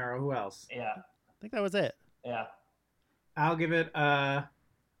 George Romero. Who else? Yeah. I think that was it. Yeah. I'll give it.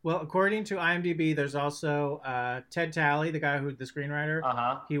 Well, according to IMDb, there's also Ted Talley, the guy who the screenwriter.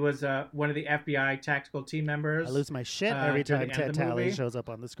 Uh-huh. He was one of the FBI tactical team members. I lose my shit every to the time end Ted of the Talley movie. shows up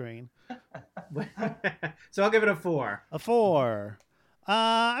on the screen. So I'll give it a 4. A 4.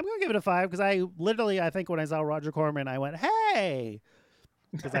 I'm going to give it a 5 because I think when I saw Roger Corman, I went, hey!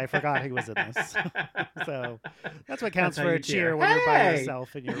 Because I forgot he was in this. So that's what counts That's how for you a cheer cheer. when you're by Hey!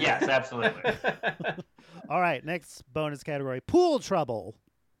 yourself in your room. Yes, absolutely. All right, next bonus category, pool trouble.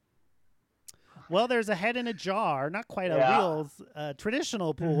 Well, there's a head in a jar, not quite a real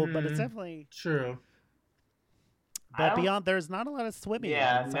traditional pool, but it's definitely true. But beyond, there's not a lot of swimming.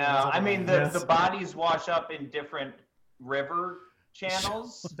 Yeah, in no. some of those I mean, other the ones. bodies wash up in different river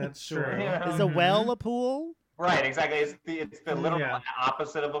channels. That's Sure. true. Yeah. Is a well a pool? Right, exactly. It's the little Yeah.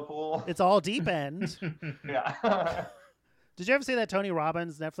 opposite of a pool. It's all deep end. Yeah. Did you ever see that Tony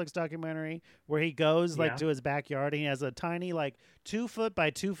Robbins Netflix documentary where he goes like Yeah. to his backyard and he has a tiny like 2 foot by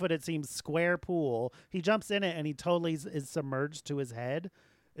 2 foot it seems square pool. He jumps in it and he totally is submerged to his head.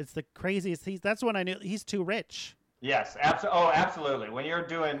 It's the craziest. That's when I knew he's too rich. Yes, absolutely. When you're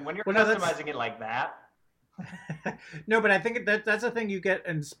Well, no, that's- customizing it like that. No, but I think that's a thing you get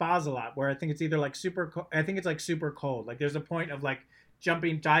in spas a lot, where I think it's either like I think it's like super cold. Like there's a point of like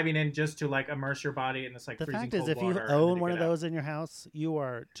diving in just to like immerse your body in this like The freezing fact is, cold if you water, and then own one of get out. those in your house, you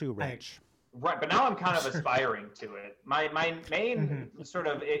are too rich. Right, but now I'm kind of aspiring to it. My main sort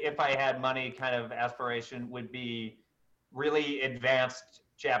of, if I had money, kind of aspiration would be really advanced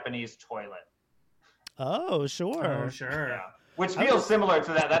Japanese toilet. Oh, sure. Oh, sure. Yeah. Which feels similar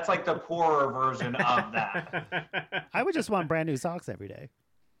to that. That's like the poorer version of that. I would just want brand new socks every day.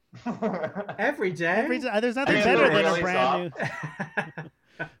 Every day. There's nothing mean, better they're than a really brand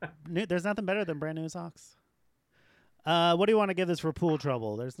new. There's nothing better than brand new socks. What do you want to give this for pool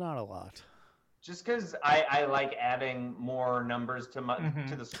trouble? There's not a lot. Just because I like adding more numbers to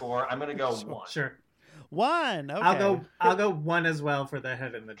to the score, I'm gonna go 1. Sure. 1. Okay. I'll go 1 as well for the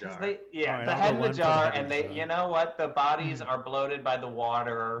head in the jar. All right, the I'll head go in 1 the for jar, head in and the they, jar. you know what? The bodies are bloated by the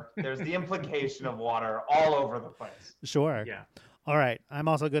water. There's the implication of water all over the place. Sure. Yeah. All right. I'm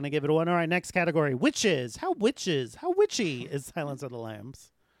also going to give it a 1. All right. Next category: witches. How witchy is Silence of the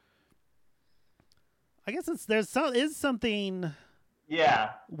Lambs? I guess is something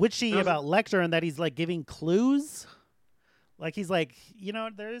Yeah. witchy There's- about Lecter in that he's like giving clues. Like he's like,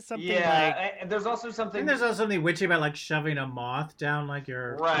 there is something Yeah, and there's also I something. think there's also something witchy about like shoving a moth down like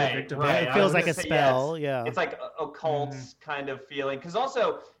your Right, victim. right. It I feels was like gonna a say, spell, yes. yeah. It's like occult kind of feeling. Because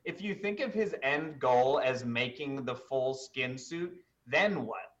also, if you think of his end goal as making the full skin suit, then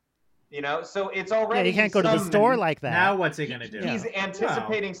what? So it's already. you can't go to the some- store like that. Now what's he gonna do? He's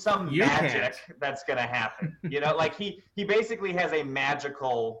anticipating some you magic can't. that's going to happen. Like he basically has a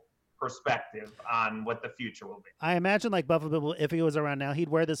magical perspective on what the future will be. I imagine like Buffalo Bill, if he was around now, he'd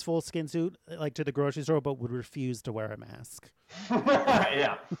wear this full skin suit like to the grocery store, but would refuse to wear a mask.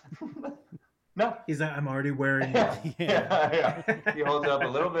 Yeah. No. He's like, I'm already wearing it. Yeah. He holds it up a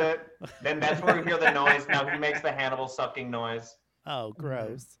little bit. Then that's where we hear the noise. Now he makes the Hannibal sucking noise. Oh,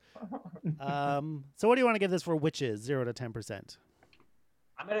 gross. So what do you want to give this for witches, 0 to 10%?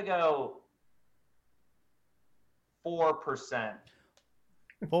 I'm going to go 4%.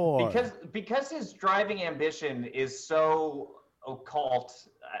 4. Because his driving ambition is so occult.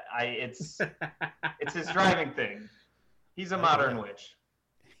 It's his driving thing. He's a modern witch.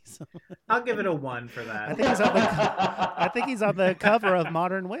 I'll give it a 1 for that. I think he's on the cover of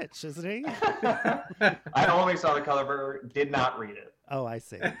Modern Witch, isn't he? I only saw the cover, did not read it. Oh, I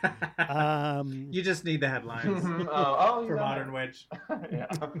see. You just need the headlines for Modern Witch. Yeah.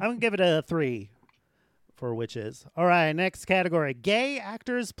 I'm going to give it a 3 for witches. All right, next category. Gay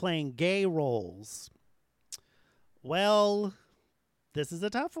actors playing gay roles. Well, this is a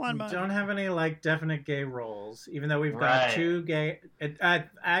tough one. We don't have any like definite gay roles, even though we've got 2 gay.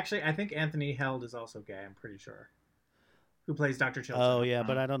 Actually, I think Anthony Held is also gay. I'm pretty sure. Who plays Dr. Chilton? Oh yeah,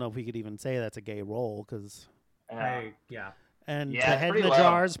 but I don't know if we could even say that's a gay role because. Yeah. And Yeah, the head in the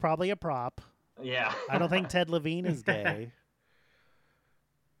jar is probably a prop. Yeah. I don't think Ted Levine is gay.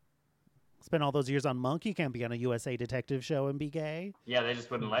 Spent all those years on Monk. You can't be on a USA Detective show and be gay. Yeah, they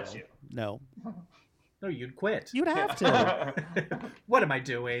just wouldn't let you. No. No, you'd quit. You'd have to. What am I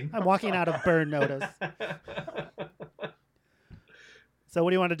doing? I'm walking out of Burn Notice. So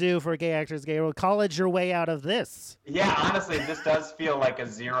what do you want to do for a gay actor's gay role? College your way out of this. Yeah, honestly, this does feel like a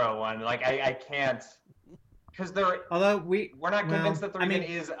 0 one. Like I can't, because we're not convinced that there even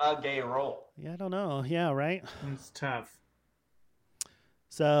is a gay role. Yeah, I don't know. Yeah, right. It's tough.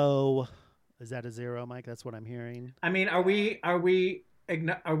 So, is that a 0, Mike? That's what I'm hearing. I mean, are we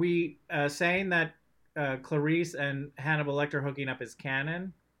saying that Clarice and Hannibal Lecter hooking up is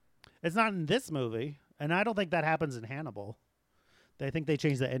canon? It's not in this movie, and I don't think that happens in Hannibal. I think they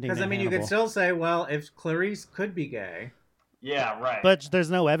changed the ending. Because I mean, Hannibal. you could still say, well, if Clarice could be gay. Yeah, right. But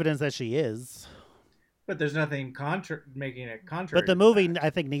there's no evidence that she is. But there's nothing making it contrary. But the movie, I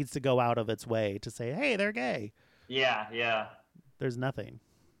think, needs to go out of its way to say, hey, they're gay. Yeah. There's nothing.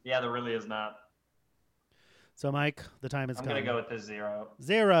 Yeah, there really is not. So, Mike, the time has come. I'm going to go with the 0.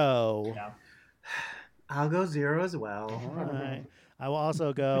 0. Yeah. I'll go 0 as well. All right. I will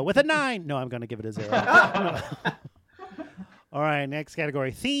also go with a 9. No, I'm going to give it a 0. All right, next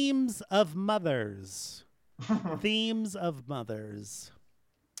category. Themes of mothers. Themes of mothers.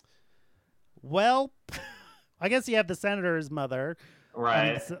 Well, I guess you have the senator's mother.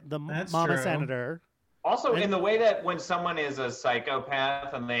 Right. The That's mama true. senator. Also, in the way that when someone is a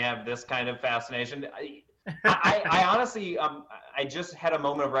psychopath and they have this kind of fascination, I honestly, I just had a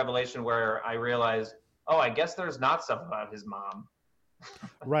moment of revelation where I realized, I guess there's not stuff about his mom.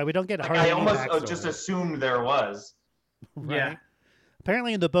 Right, we don't get Like, I almost just assumed there was. Right? Yeah.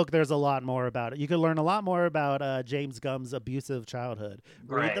 Apparently in the book, there's a lot more about it. You could learn a lot more about James Gumb's abusive childhood.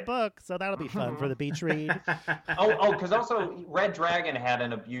 Read the book, so that'll be fun for the beach read. Because also Red Dragon had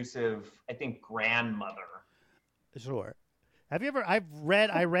an abusive, I think, grandmother. Sure. Have you ever? I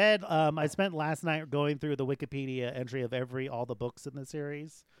spent last night going through the Wikipedia entry of all the books in the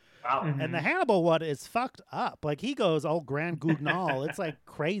series. Wow. Mm-hmm. And the Hannibal one is fucked up. Like he goes all Grand Guignol. It's like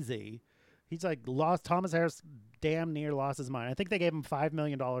crazy. He's like Thomas Harris damn near lost his mind. I think they gave him $5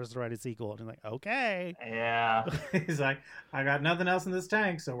 million to write a sequel. And he's like, okay. Yeah. He's like, I got nothing else in this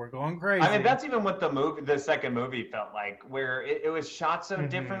tank, so we're going crazy. I mean, that's even what the second movie felt like, where it was shot so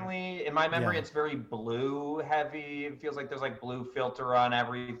differently. In my memory, it's very blue heavy. It feels like there's like blue filter on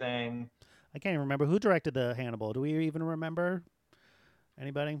everything. I can't even remember who directed the Hannibal. Do we even remember?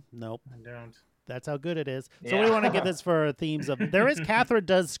 Anybody? Nope. I don't. That's how good it is. So what do you want to give this for themes of? There is Catherine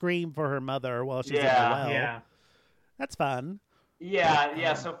does scream for her mother while she's in the well. Yeah. That's fun.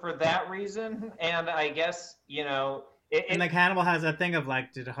 Yeah. So for that reason, and I guess, and like Hannibal has that thing of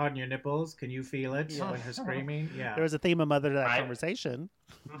like, did it harden your nipples? Can you feel it when her screaming? Yeah. There was a theme of mother to that conversation.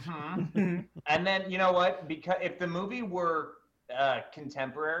 Mm-hmm. And then, you know what? Because if the movie were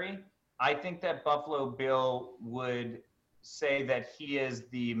contemporary, I think that Buffalo Bill would say that he is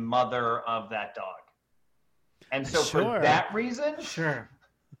the mother of that dog. And so for that reason, sure.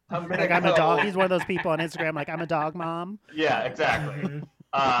 I'm a dog. He's one of those people on Instagram, like, I'm a dog mom. Yeah, exactly.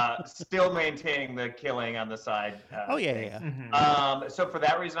 Still maintaining the killing on the side. Yeah. Mm-hmm. So for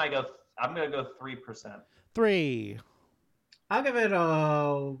that reason, I'm going to go 3%. 3. I'll give it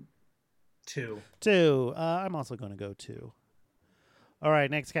a 2. 2. I'm also going to go 2. All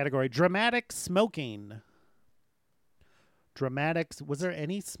right, next category. Dramatic smoking. dramatics. Was there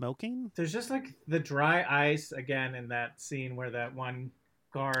any smoking? There's just like the dry ice again in that scene where that one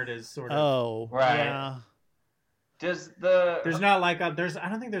guard is sort of. Oh, Right. yeah. Does There's not like there's. I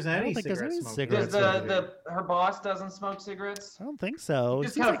don't think there's I don't any think there's cigarette any smoking. cigarette does her boss doesn't smoke cigarettes? I don't think so. It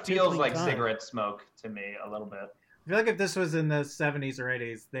just seems kind of feels Tiffany like Khan. cigarette smoke to me a little bit. I feel like if this was in the 70s or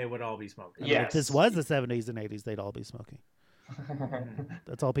 80s, they would all be smoking. I mean, if Yes. this was the 70s and 80s, they'd all be smoking.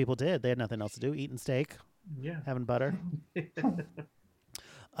 That's all people did. They had nothing else to do, eating steak, Yeah. having butter.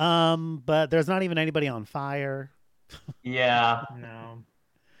 But there's not even anybody on fire. Yeah, No.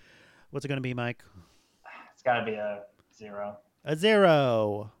 What's it going to be, Mike? it's got to be a 0. A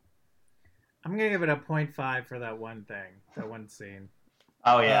 0. I'm gonna give it a 0.5 for that one thing, that one scene.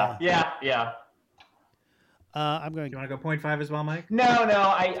 Oh yeah, yeah. I'm going Do you want to go 0.5 as well, Mike? No,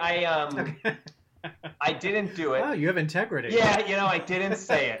 I Okay. I didn't do it. Wow, you have integrity. Yeah, I didn't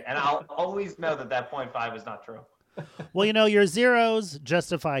say it, and I'll always know that 0.5 is not true. Well, your zeros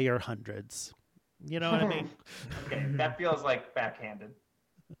justify your hundreds. You know what I mean? Okay, that feels like backhanded.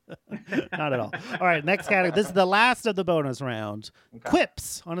 Not at all. All right, next category. This is the last of the bonus round. Okay.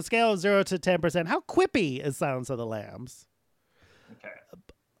 Quips on a scale of 0 to 10%. How quippy is Silence of the Lambs? Okay.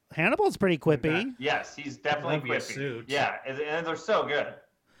 Hannibal's pretty quippy. Yes, he's definitely Love your quippy. suit. Yeah, and they're so good.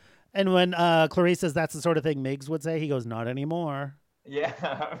 And when Clarice says that's the sort of thing Miggs would say, he goes, not ananymore. Yeah.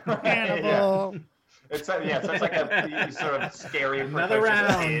 right, Hannibal. Yeah. It's so it's like a sort of scary Another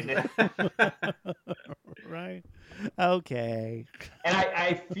precocious round. kid. Right. Okay. And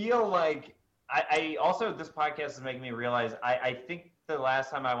I feel like I also, this podcast is making me realize I think the last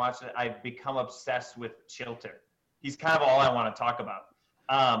time I watched it, I've become obsessed with Chilton. He's kind of all I want to talk about.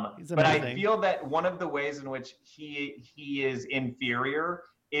 But I amazing. feel that one of the ways in which he is inferior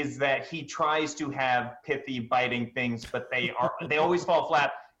is that he tries to have pithy, biting things, but they always fall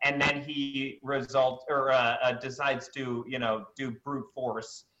flat. And then he decides to do brute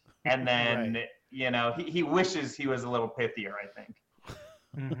force, and then Right. he wishes he was a little pithier, I think.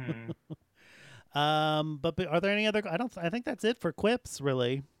 Mm-hmm. But are there any other? I think that's it for quips,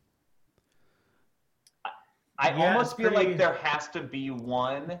 really. I Yeah, almost it's feel pretty- like there has to be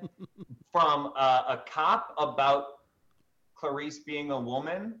one from a cop about Clarice being a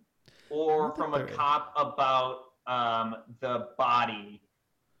woman, or from a there is. cop about the body.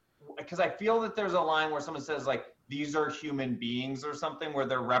 Because I feel that there's a line where someone says, like, these are human beings or something, where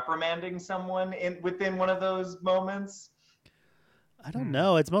they're reprimanding someone within one of those moments. I don't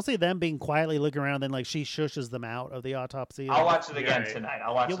know. It's mostly them being quietly looking around, then like she shushes them out of the autopsy. I'll watch it again Right.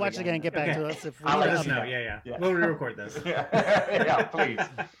 tonight. You'll watch it again and get back to us if we I'll Let let us you know. know. Yeah. Yeah. We'll re-record this. Yeah, please.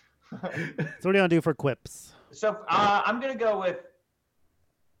 So what do you want to do for quips? So I'm going to go with,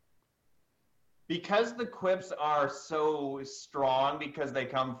 because the quips are so strong because they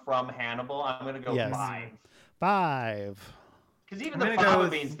come from Hannibal, I'm going to go Yes. 5. 5. Because even I'm the gonna go fava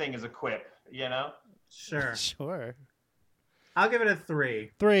with- beans thing is a quip, Sure. Sure. I'll give it a 3.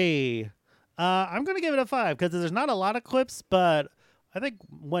 3. I'm going to give it a 5 because there's not a lot of clips, but I think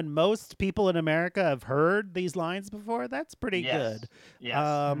when most people in America have heard these lines before, that's pretty Yes. good.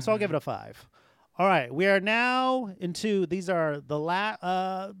 Yes. So I'll give it a 5. All right. We are now into, these are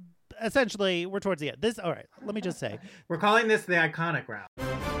the essentially, we're towards the end. All right. Let me just say, We're calling this the iconic round.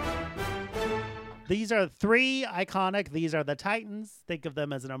 these are 3 iconic. These are the Titans. Think of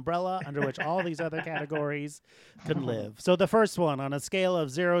them as an umbrella under which all these other categories could live. So the first one, on a scale of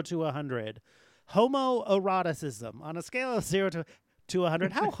 0 to 100, homoeroticism. On a scale of 0 to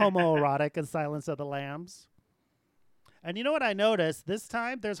 100, how homoerotic is Silence of the Lambs? And you know what I noticed? This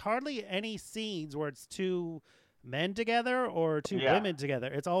time, there's hardly any scenes where it's 2 men together or 2 Yeah. women together.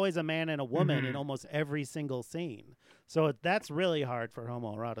 It's always a man and a woman in almost every single scene. So that's really hard for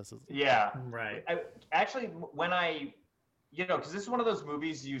homoeroticism. Yeah. Right. Actually, when because this is one of those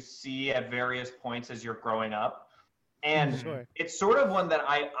movies you see at various points as you're growing up. And Sure. it's sort of one that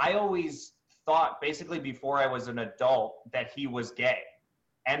I always thought, basically before I was an adult, that he was gay.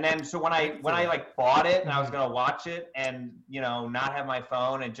 And then so when I like bought it and I was gonna watch it and not have my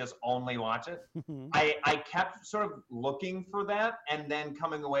phone and just only watch it, I kept sort of looking for that, and then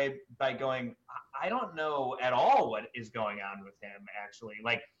coming away by going, I don't know at all what is going on with him, actually.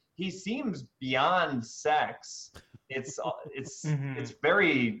 Like, he seems beyond sex. It's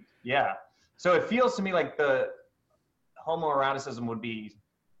very, yeah. So it feels to me like the homoeroticism would be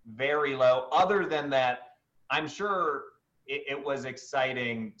very low. Other than that, I'm sure it was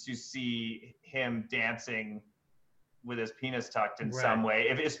exciting to see him dancing with his penis tucked in some way,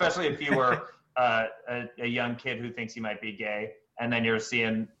 especially if you were a young kid who thinks he might be gay, and then you're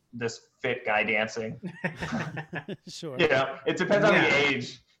seeing this fit guy dancing. Sure. It depends on the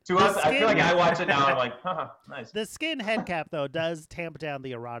age To us, I feel like I watch it now and I'm like, nice. The skin head cap, though, does tamp down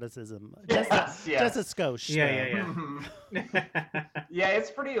the eroticism. Yes. Just a skosh. Yeah. Yeah,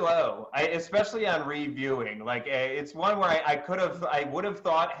 it's pretty low, especially on reviewing. Like, it's one where I would have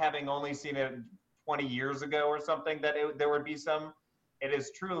thought, having only seen it 20 years ago or something, that there would be some. It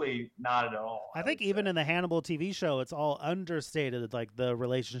is truly not at all. I think even in the Hannibal TV show, it's all understated, like the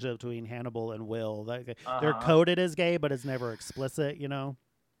relationship between Hannibal and Will. Like, they're coded as gay, but it's never explicit, you know?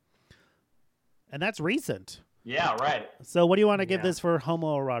 And that's recent. Yeah, right. So what do you want to give this for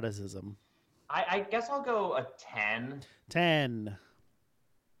homoeroticism? I guess I'll go a 10. 10.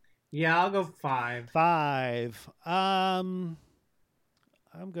 Yeah, I'll go 5. 5. I'm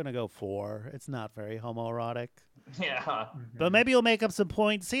going to go 4. It's not very homoerotic. Yeah. But maybe you'll make up some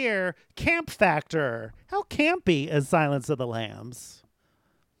points here. Camp factor. How campy is Silence of the Lambs?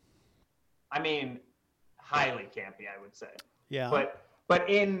 I mean, highly campy, I would say. Yeah. But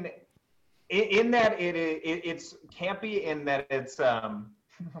in that it's campy in that it's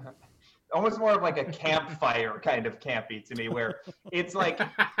almost more of like a campfire kind of campy to me, where it's like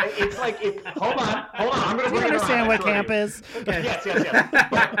hold on, I'm gonna Do you understand what camp is? Okay. Yes.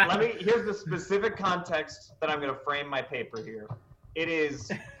 But here's the specific context that I'm gonna frame my paper here. It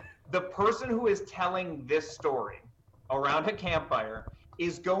is the person who is telling this story around a campfire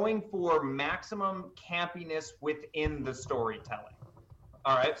is going for maximum campiness within the storytelling.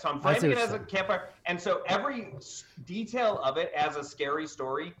 All right, so I'm framing it as a campfire, and so every detail of it as a scary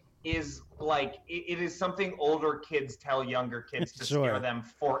story is like it is something older kids tell younger kids to scare them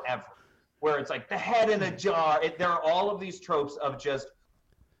forever. Where it's like the head in a jar. There are all of these tropes of just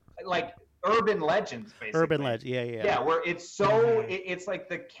like urban legends, basically. Urban legend, yeah. Yeah, where it's so it's like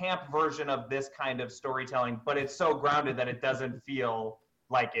the camp version of this kind of storytelling, but it's so grounded that it doesn't feel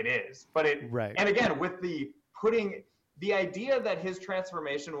like it is. But and again, with the idea that his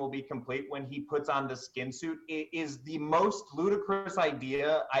transformation will be complete when he puts on the skin suit is the most ludicrous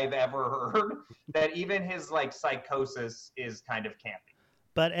idea I've ever heard, that even his like psychosis is kind of campy.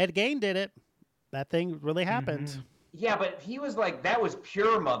 But Ed Gein did it. That thing really happened. Yeah, but he was like, that was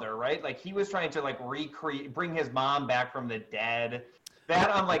pure mother, right? Like he was trying to like bring his mom back from the dead.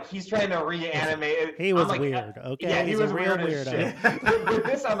 That I'm like, he's trying to reanimate it. He was like, weird, okay? Yeah, he was a real weird weirdo. With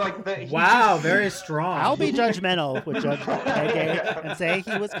this, I'm like, wow, very strong. I'll be judgmental with Judge Ed Gein and say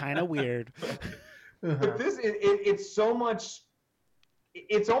he was kind of weird. But this, it's so much.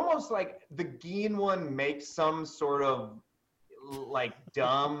 It's almost like the Gein one makes some sort of like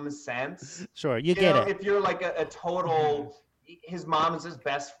dumb sense. Sure, you get it. If you're like a total. His mom is his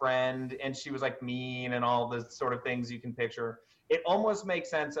best friend, and she was like mean and all the sort of things you can picture. It almost makes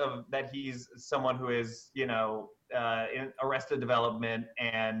sense of that he's someone who is, in Arrested Development,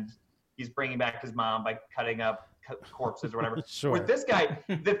 and he's bringing back his mom by cutting up corpses or whatever. Sure. With this guy,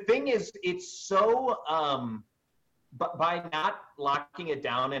 the thing is, it's so, but by not locking it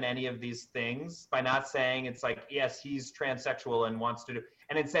down in any of these things, by not saying it's like, yes, he's transsexual and wants to do,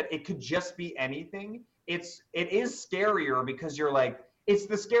 and instead it could just be anything. It is scarier because you're like, it's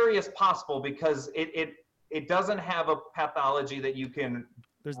the scariest possible because it doesn't have a pathology that you can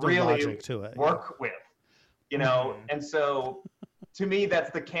really work with, and so to me that's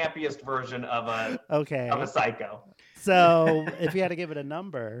the campiest version of a psycho. So if you had to give it a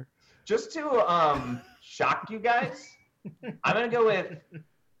number, just to shock you guys, I'm gonna go with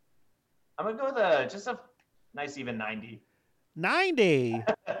just a nice even 90. 90.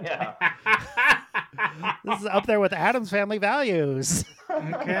 Yeah. This is up there with Addams Family Values.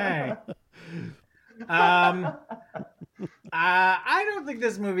 Okay. I don't think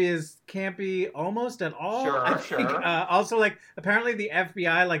this movie is campy almost at all. Sure. Also, like, apparently the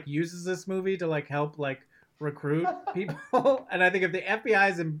FBI like uses this movie to like help like recruit people, and I think if the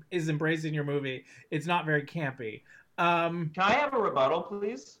FBI is embracing your movie, it's not very campy. Can I have a rebuttal,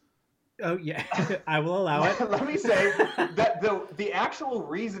 please? Oh yeah, I will allow it. Let me say that the actual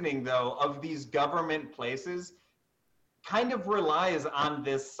reasoning though of these government places kind of relies on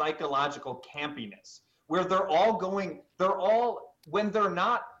this psychological campiness, where when they're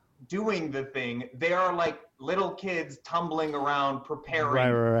not doing the thing, they are like little kids tumbling around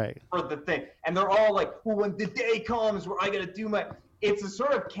preparing for the thing, and they're all like, well, when the day comes where I gotta do it's a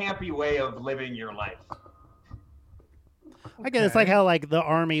sort of campy way of living your life. I guess it's like how like the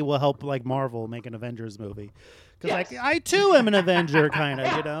army will help like Marvel make an Avengers movie, because like I too am an Avenger, kind of,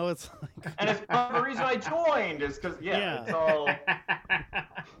 It's like, and it's part of the reason I joined is because it's all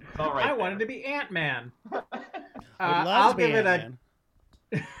right. I wanted to be Ant-Man. I'll give it a.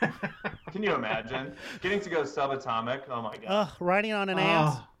 Can you imagine getting to go subatomic? Oh my god! Riding on an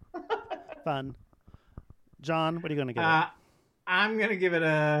ant. Fun. John, what are you going to give it? I'm gonna give it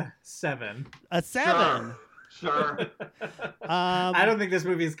a 7. A 7. Sure. I don't think this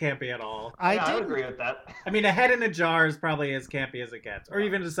movie is campy at all. I would agree with that. I mean, A Head in a Jar is probably as campy as it gets, or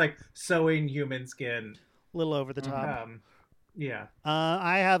even just like sewing human skin. A little over the top. Yeah.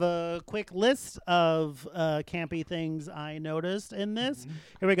 I have a quick list of campy things I noticed in this.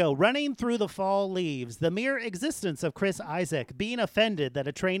 Here we go. Running through the fall leaves. The mere existence of Chris Isaac being offended that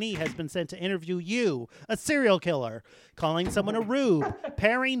a trainee has been sent to interview you, a serial killer. Calling someone a rube.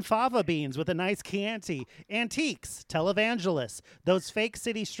 Pairing fava beans with a nice Chianti. Antiques. Televangelists. Those fake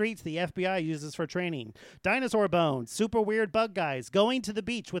city streets the FBI uses for training. Dinosaur bones. Super weird bug guys. Going to the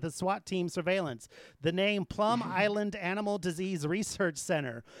beach with a SWAT team surveillance. The name Plum Island Animal Disease Research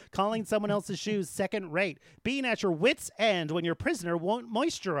Center, calling someone else's shoes second rate, being at your wit's end when your prisoner won't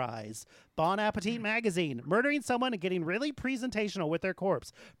moisturize, Bon Appetit magazine, murdering someone and getting really presentational with their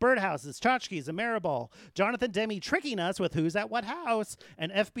corpse, birdhouses, tchotchkes, and Maribel, Jonathan Demme tricking us with who's at what house, an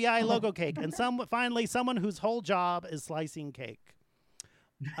FBI logo cake, and finally someone whose whole job is slicing cake.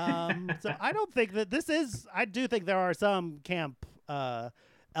 So I don't think that this is, I do think there are some camp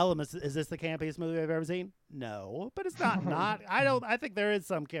elements. Is this the campiest movie I've ever seen? No, but it's not. I think there is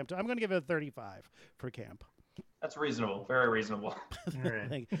some camp. I'm going to give it a 35 for camp. That's reasonable. Very reasonable.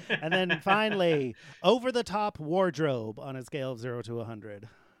 Right. And then finally, over the top wardrobe on a scale of 0 to 100.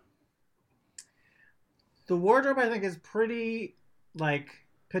 The wardrobe, I think, is pretty like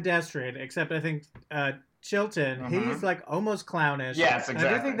pedestrian, except I think Chilton, he's like almost clownish. Yes, exactly.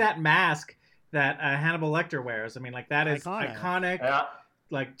 And I do think that mask that Hannibal Lecter wears, I mean, like that is iconic. Yeah.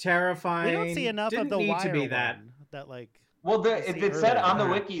 Like terrifying. We don't see enough Didn't of the need wire to be one, that like. Well, it said on the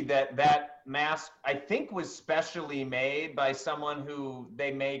wiki that mask I think was specially made by someone who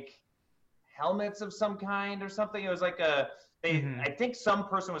they make helmets of some kind or something. It was like I think some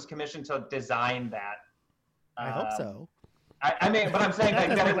person was commissioned to design that. I hope so. I mean, but I'm saying like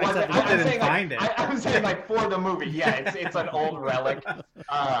that it wasn't. I'm saying like for the movie, yeah, it's an old relic.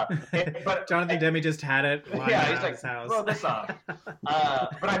 But Jonathan Demme just had it. Yeah, he's like, throw this off.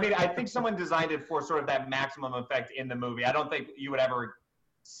 But I mean, I think someone designed it for sort of that maximum effect in the movie. I don't think you would ever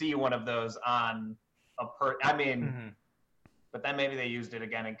see one of those on a I mean, but then maybe they used it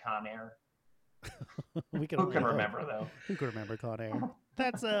again in Con Air. Who can remember though? Who can remember Con Air?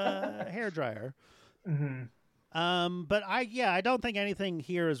 That's a hairdryer. Mm-hmm. But I don't think anything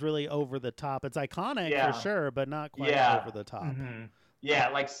here is really over the top. It's iconic for sure, but not quite over the top. Mm-hmm. Yeah,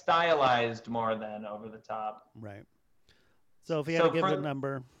 like stylized more than over the top. Right. So if you had to give it a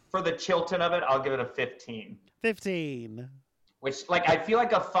number. For the Chilton of it, I'll give it a 15. 15. Which, like, I feel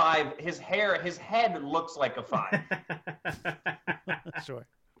like a 5. His head looks like a 5. Sure.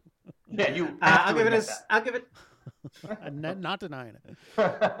 Yeah, you. I'll give it I'll give it. Not denying it.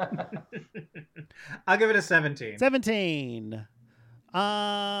 I'll give it a 17. 17.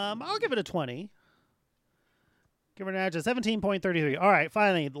 I'll give it a 20. Give it an edge of 17.33. All right,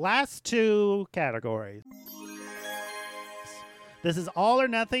 finally, last two categories. This is all or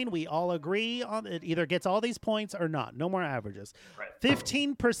nothing. We all agree on it. Either gets all these points or not. No more averages. Right.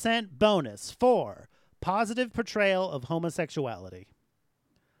 15% bonus for positive portrayal of homosexuality.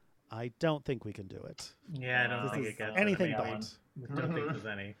 I don't think we can do it. Yeah, I don't think it gets anything but. I don't think there's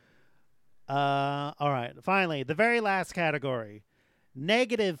any. All right. Finally, the very last category.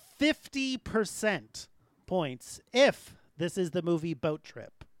 Negative 50% points if this is the movie Boat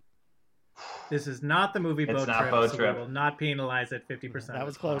Trip. This is not the movie Boat Trip. We will not penalize it 50%. That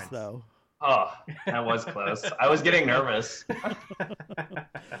was close, though. Oh, that was close. I was getting nervous.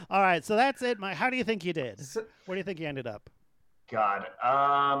 All right, so that's it. How do you think you did? Where do you think you ended up? God,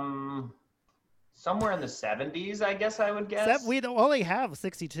 somewhere in the 70s, I guess I would guess. We only have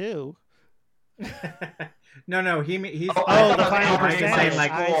 62. No, he's. The final percentage.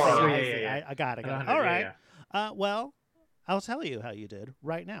 Like, I got it. All right. Yeah. Well, I'll tell you how you did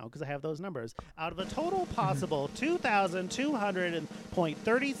right now because I have those numbers. Out of a total possible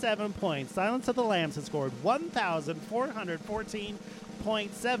 2,200.37 points, Silence of the Lambs has scored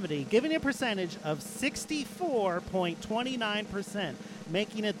 1,414.70, giving a percentage of 64.29%,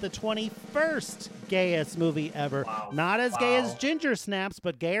 making it the 21st gayest movie ever. Wow. Not as gay as Ginger Snaps,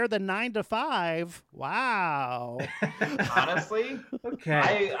 but gayer than 9 to 5. Wow. Honestly,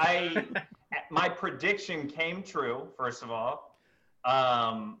 okay. My prediction came true, first of all.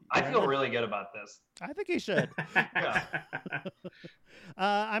 I feel really good about this. I think you should. Yeah.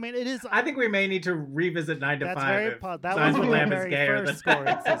 I mean, it is. I think we may need to revisit 9 to 5. That was the very first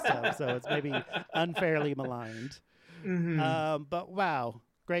scoring system, so it's maybe unfairly maligned. Mm-hmm. But wow,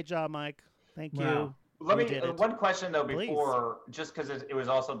 great job, Mike. Thank you. Wow. Let me one question though before, just because it was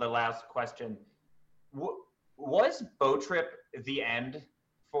also the last question. was Boat Trip the end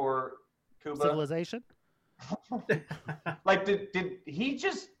for Cuba? Civilization? Like, did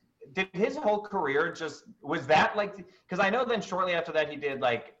his whole career was that like, because I know then shortly after that he did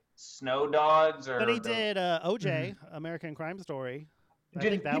like Snow Dogs But he did OJ, American Crime Story.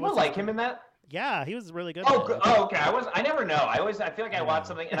 Did people like him in that? Yeah, he was really good. Okay. I never know. I feel like I watch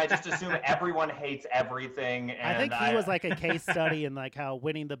something and I just assume everyone hates everything. And I think he was like a case study in like how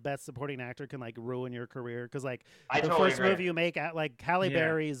winning the best supporting actor can like ruin your career. Because like the totally first movie you make, like Halle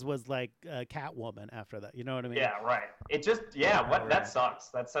Berry's was like Catwoman after that. You know what I mean? Yeah, right. It just that sucks.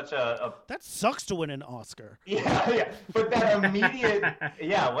 That's such a that sucks to win an Oscar. Yeah. But that immediate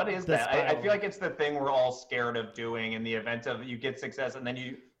what is The that? I spiral. feel like it's the thing we're all scared of doing in the event of you get success and then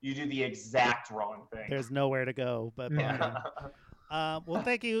you do the exact wrong thing. There's nowhere to go but bottom. Well,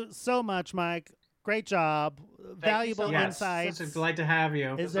 thank you so much, Mike. Great job. Valuable insights. Such a delight to have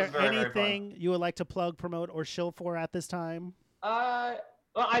you. Is there anything you would like to plug, promote, or shill for at this time? Well,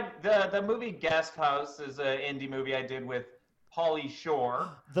 the movie Guest House is an indie movie I did with Pauly Shore.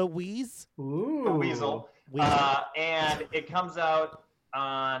 The Wheeze? Ooh. The Weasel. And it comes out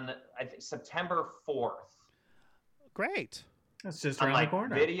on I think September 4th. Great. That's just on around the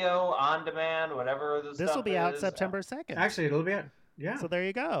corner. Video, on demand, whatever This will be out September 2nd. Actually, it'll be out. Yeah. So there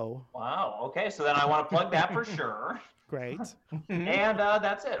you go. Wow. Okay. So then I want to plug that for sure. Great. And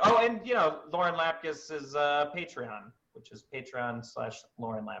that's it. Oh, and Lauren Lapkus' Patreon, which is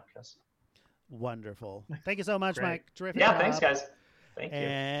Patreon/Lauren Lapkus. Wonderful. Thank you so much, Great. Mike. Terrific Yeah. job. Thanks, guys. Thank you.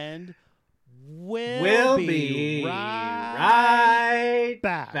 And we'll be right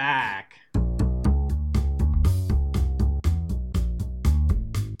back.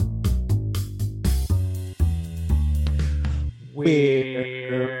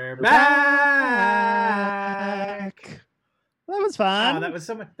 We're back. That was fun. Oh, that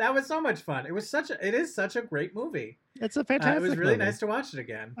was so much fun. It is such a great movie. It's a fantastic It was really movie. nice to watch it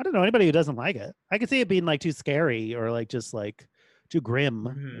again. I don't know anybody who doesn't like it. I could see it being like too scary or like just like too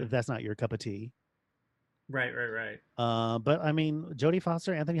grim if that's not your cup of tea. Right. But I mean, Jodie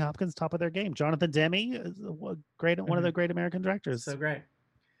Foster, Anthony Hopkins, top of their game. Jonathan Demme is one of the great American directors. So great.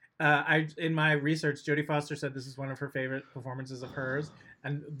 In my research, Jodie Foster said this is one of her favorite performances of hers.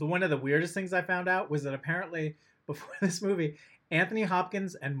 And one of the weirdest things I found out was that apparently before this movie, Anthony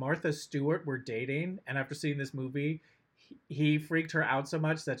Hopkins and Martha Stewart were dating. And after seeing this movie, he freaked her out so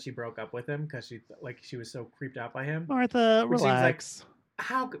much that she broke up with him because she was so creeped out by him. Martha, Which relax.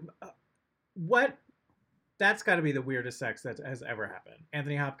 seems like, what? That's got to be the weirdest sex that has ever happened.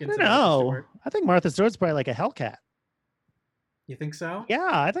 Anthony Hopkins. I don't know. I think Martha Stewart's probably like a Hellcat. You think so? Yeah,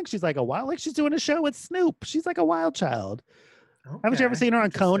 I think she's like a wild, like she's doing a show with Snoop. She's like a wild child. Okay, haven't you ever seen her on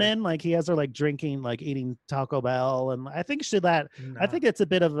Conan? Like he has her like drinking, like eating Taco Bell, and I think I think it's a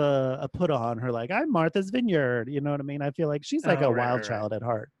bit of a put on her. Like I'm Martha's Vineyard, you know what I mean? I feel like she's like a wild child at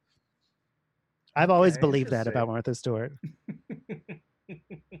heart. I've always believed that about Martha Stewart.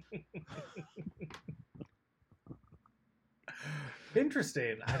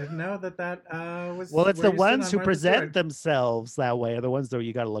 Interesting. I didn't know that was. Well, it's the ones who present themselves that way are the ones that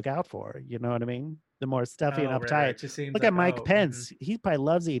you got to look out for. You know what I mean? The more stuffy and uptight. Look at Mike Pence. He probably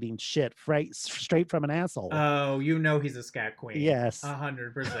loves eating shit straight from an asshole. Oh, he's a scat queen. Yes,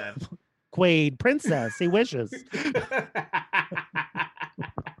 100%. Quaid princess. He wishes.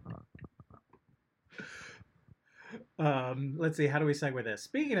 Let's see. How do we segue this?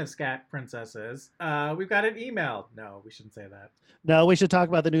 Speaking of scat princesses, we've got an email. No, we shouldn't say that. No, we should talk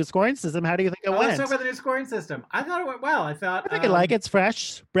about the new scoring system. How do you think it went? Let's talk about the new scoring system. I thought it went well. I think I like it. It's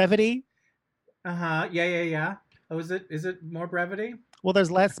fresh, brevity. Yeah. Oh, is it more brevity? Well,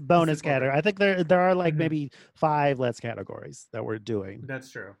 there's less bonus category. I think there are like maybe 5 less categories that we're doing. That's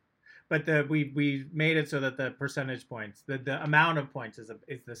true. But we made it so that the percentage points, the amount of points is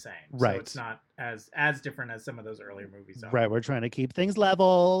the same. Right. So it's not as different as some of those earlier movies are. Right. We're trying to keep things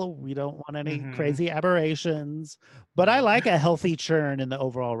level. We don't want any crazy aberrations. But I like a healthy churn in the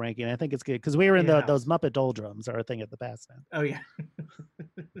overall ranking. I think it's good because we were in those Muppet doldrums are a thing at the past now. Oh yeah.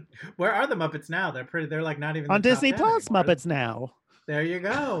 Where are the Muppets now? They're like not even on Disney Plus. Anymore. Muppets now. There you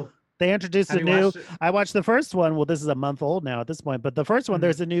go. They introduced a new. I watched the first one. Well, this is a month old now at this point, but the first one,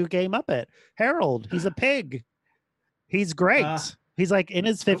 there's a new gay Muppet, Harold. He's a pig. He's great. He's like in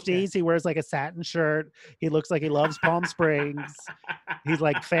his 50s. Okay. He wears like a satin shirt. He looks like he loves Palm Springs. He's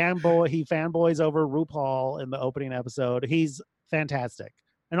like fanboy. He fanboys over RuPaul in the opening episode. He's fantastic.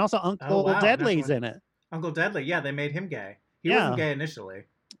 And also Uncle Deadly's in it. Uncle Deadly. Yeah, they made him gay. He wasn't gay initially.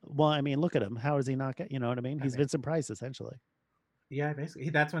 Well, I mean, look at him. How is he not gay? You know what I mean? He's Vincent Price, essentially. Yeah, basically.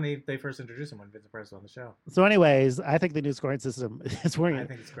 That's when they first introduced him, when Vincent Price was on the show. So anyways, I think the new scoring system is working. I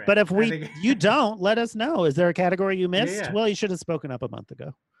think it's great. But if think... you don't, let us know. Is there a category you missed? Yeah. Well, you should have spoken up a month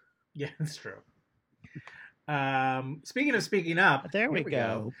ago. Yeah, that's true. Speaking of speaking up, there we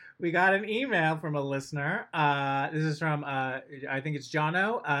go. We got an email from a listener. This is from, I think it's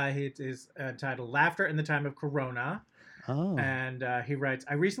Jono. It is titled Laughter in the Time of Corona. Oh. And he writes,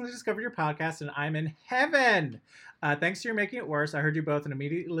 I recently discovered your podcast and I'm in heaven. Thanks to your making it worse. I heard you both and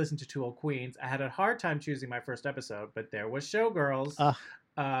immediately listened to Two Old Queens. I had a hard time choosing my first episode, but there was Showgirls.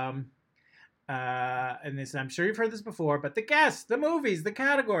 And this, I'm sure you've heard this before, but the guests, the movies, the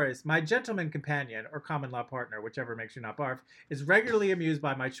categories, my gentleman companion or common law partner, whichever makes you not barf, is regularly amused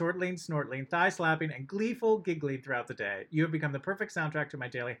by my short-lean, snort-lean, thigh-slapping, and gleeful giggling throughout the day. You have become the perfect soundtrack to my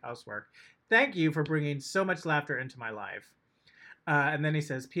daily housework. Thank you for bringing so much laughter into my life. And then he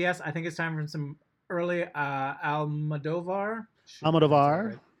says, P.S. I think it's time for some early Almodovar.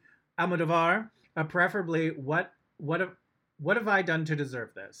 Preferably, what have I done to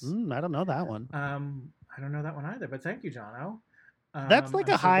deserve this? I don't know that one. I don't know that one either, but thank you, Jono. That's like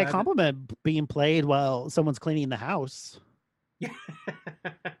a high compliment being played while someone's cleaning the house. Yeah.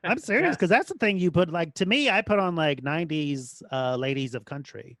 I'm serious, because that's the thing you put, like, to me, I put on like 90s ladies of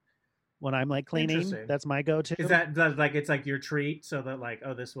country when I'm like cleaning. That's my go-to. Is that like, it's like your treat, so that like,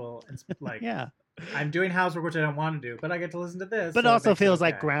 oh, this will like, yeah. I'm doing housework, which I don't want to do, but I get to listen to this. But so also feels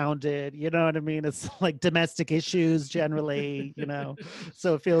like grounded, you know what I mean? It's like domestic issues generally, you know?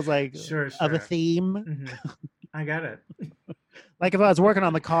 So it feels like of a theme. Mm-hmm. I get it. Like if I was working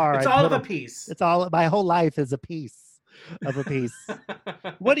on the car. It's all of a piece. It's all, my whole life is a piece of a piece.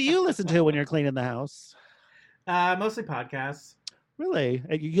 What do you listen to when you're cleaning the house? Mostly podcasts. Really?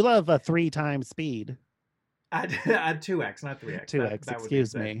 You love a 3-time speed. I'd 2x, not 3x. 2x,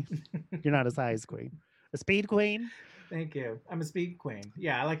 excuse me. You're not a size queen. A speed queen? Thank you. I'm a speed queen.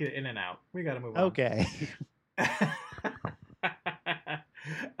 Yeah, I like it in and out. We got to move on. Okay.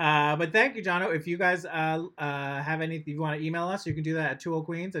 But thank you, Jono. If you guys have any, if you want to email us, you can do that at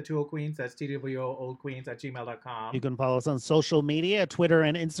 2oldqueens, at 2oldqueens. That's TWOoldqueens@gmail.com. You can follow us on social media, Twitter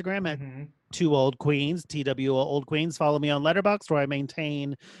and Instagram at 2oldqueens, TWO Old Queens. Follow me on Letterboxd, where I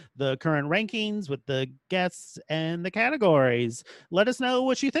maintain the current rankings with the guests and the categories. Let us know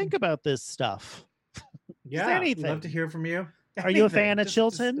what you think about this stuff. Yeah, anything. We'd love to hear from you. Are you a fan of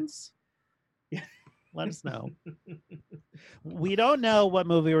Chilton's? Yeah. Let us know. We don't know what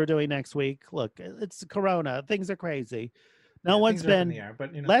movie we're doing next week. Look, it's Corona. Things are crazy. No one's been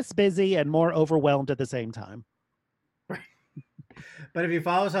less busy and more overwhelmed at the same time. But if you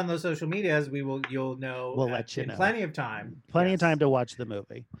follow us on those social medias, you'll know. We'll let you know. Plenty of time. Plenty of time to watch the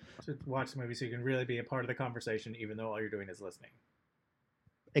movie. To watch the movie, so you can really be a part of the conversation, even though all you're doing is listening.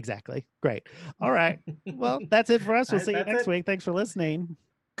 Exactly. Great. All right. Well, that's it for us. We'll see you next week. Thanks for listening.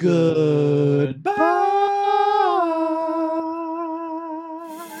 Goodbye.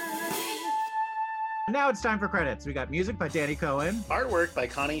 Now it's time for credits. We got music by Danny Cohen. Artwork by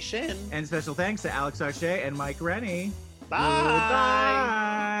Connie Shin. And special thanks to Alex Arche and Mike Rennie.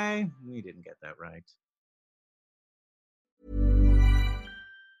 Bye. Goodbye. We didn't get that right.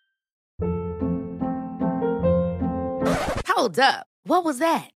 Hold up. What was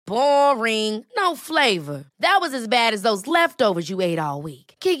that? Boring. No flavor. That was as bad as those leftovers you ate all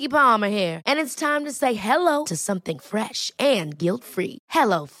week. Keke Palmer here. And it's time to say hello to something fresh and guilt-free.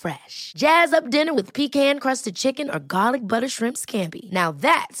 Hello Fresh. Jazz up dinner with pecan-crusted chicken or garlic butter shrimp scampi. Now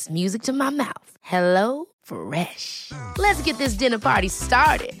that's music to my mouth. Hello Fresh. Let's get this dinner party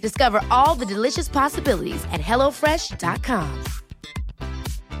started. Discover all the delicious possibilities at HelloFresh.com.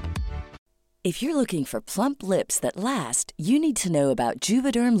 If you're looking for plump lips that last, you need to know about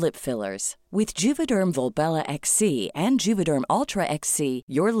Juvederm lip fillers. With Juvederm Volbella XC and Juvederm Ultra XC,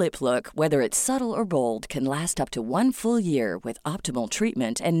 your lip look, whether it's subtle or bold, can last up to 1 full year with optimal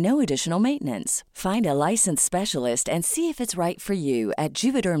treatment and no additional maintenance. Find a licensed specialist and see if it's right for you at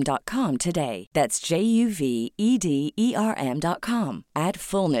Juvederm.com today. That's JUVEDERM.com. Add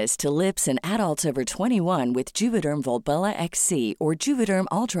fullness to lips in adults over 21 with Juvederm Volbella XC or Juvederm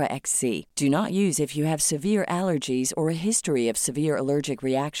Ultra XC. Do not use if you have severe allergies or a history of severe allergic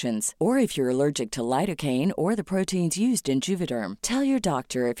reactions, or if you're allergic to lidocaine or the proteins used in Juvederm. Tell your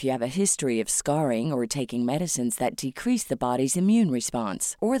doctor if you have a history of scarring or taking medicines that decrease the body's immune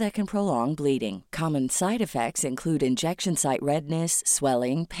response or that can prolong bleeding. Common side effects include injection site redness,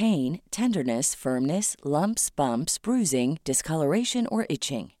 swelling, pain, tenderness, firmness, lumps, bumps, bruising, discoloration, or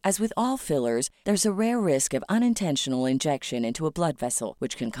itching. As with all fillers, there's a rare risk of unintentional injection into a blood vessel,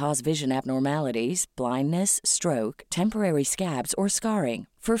 which can cause vision abnormalities, blindness, stroke, temporary scabs, or scarring.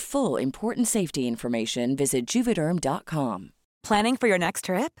 For full, important safety information, visit Juvederm.com. Planning for your next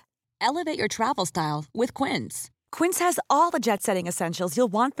trip? Elevate your travel style with Quince. Quince has all the jet-setting essentials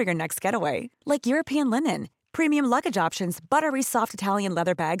you'll want for your next getaway, like European linen, premium luggage options, buttery soft Italian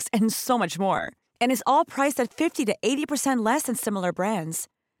leather bags, and so much more. And is all priced at 50 to 80% less than similar brands.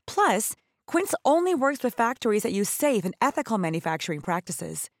 Plus, Quince only works with factories that use safe and ethical manufacturing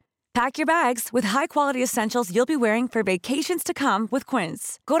practices. Pack your bags with high-quality essentials you'll be wearing for vacations to come with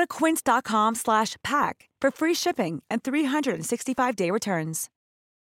Quince. Go to quince.com/pack for free shipping and 365-day returns.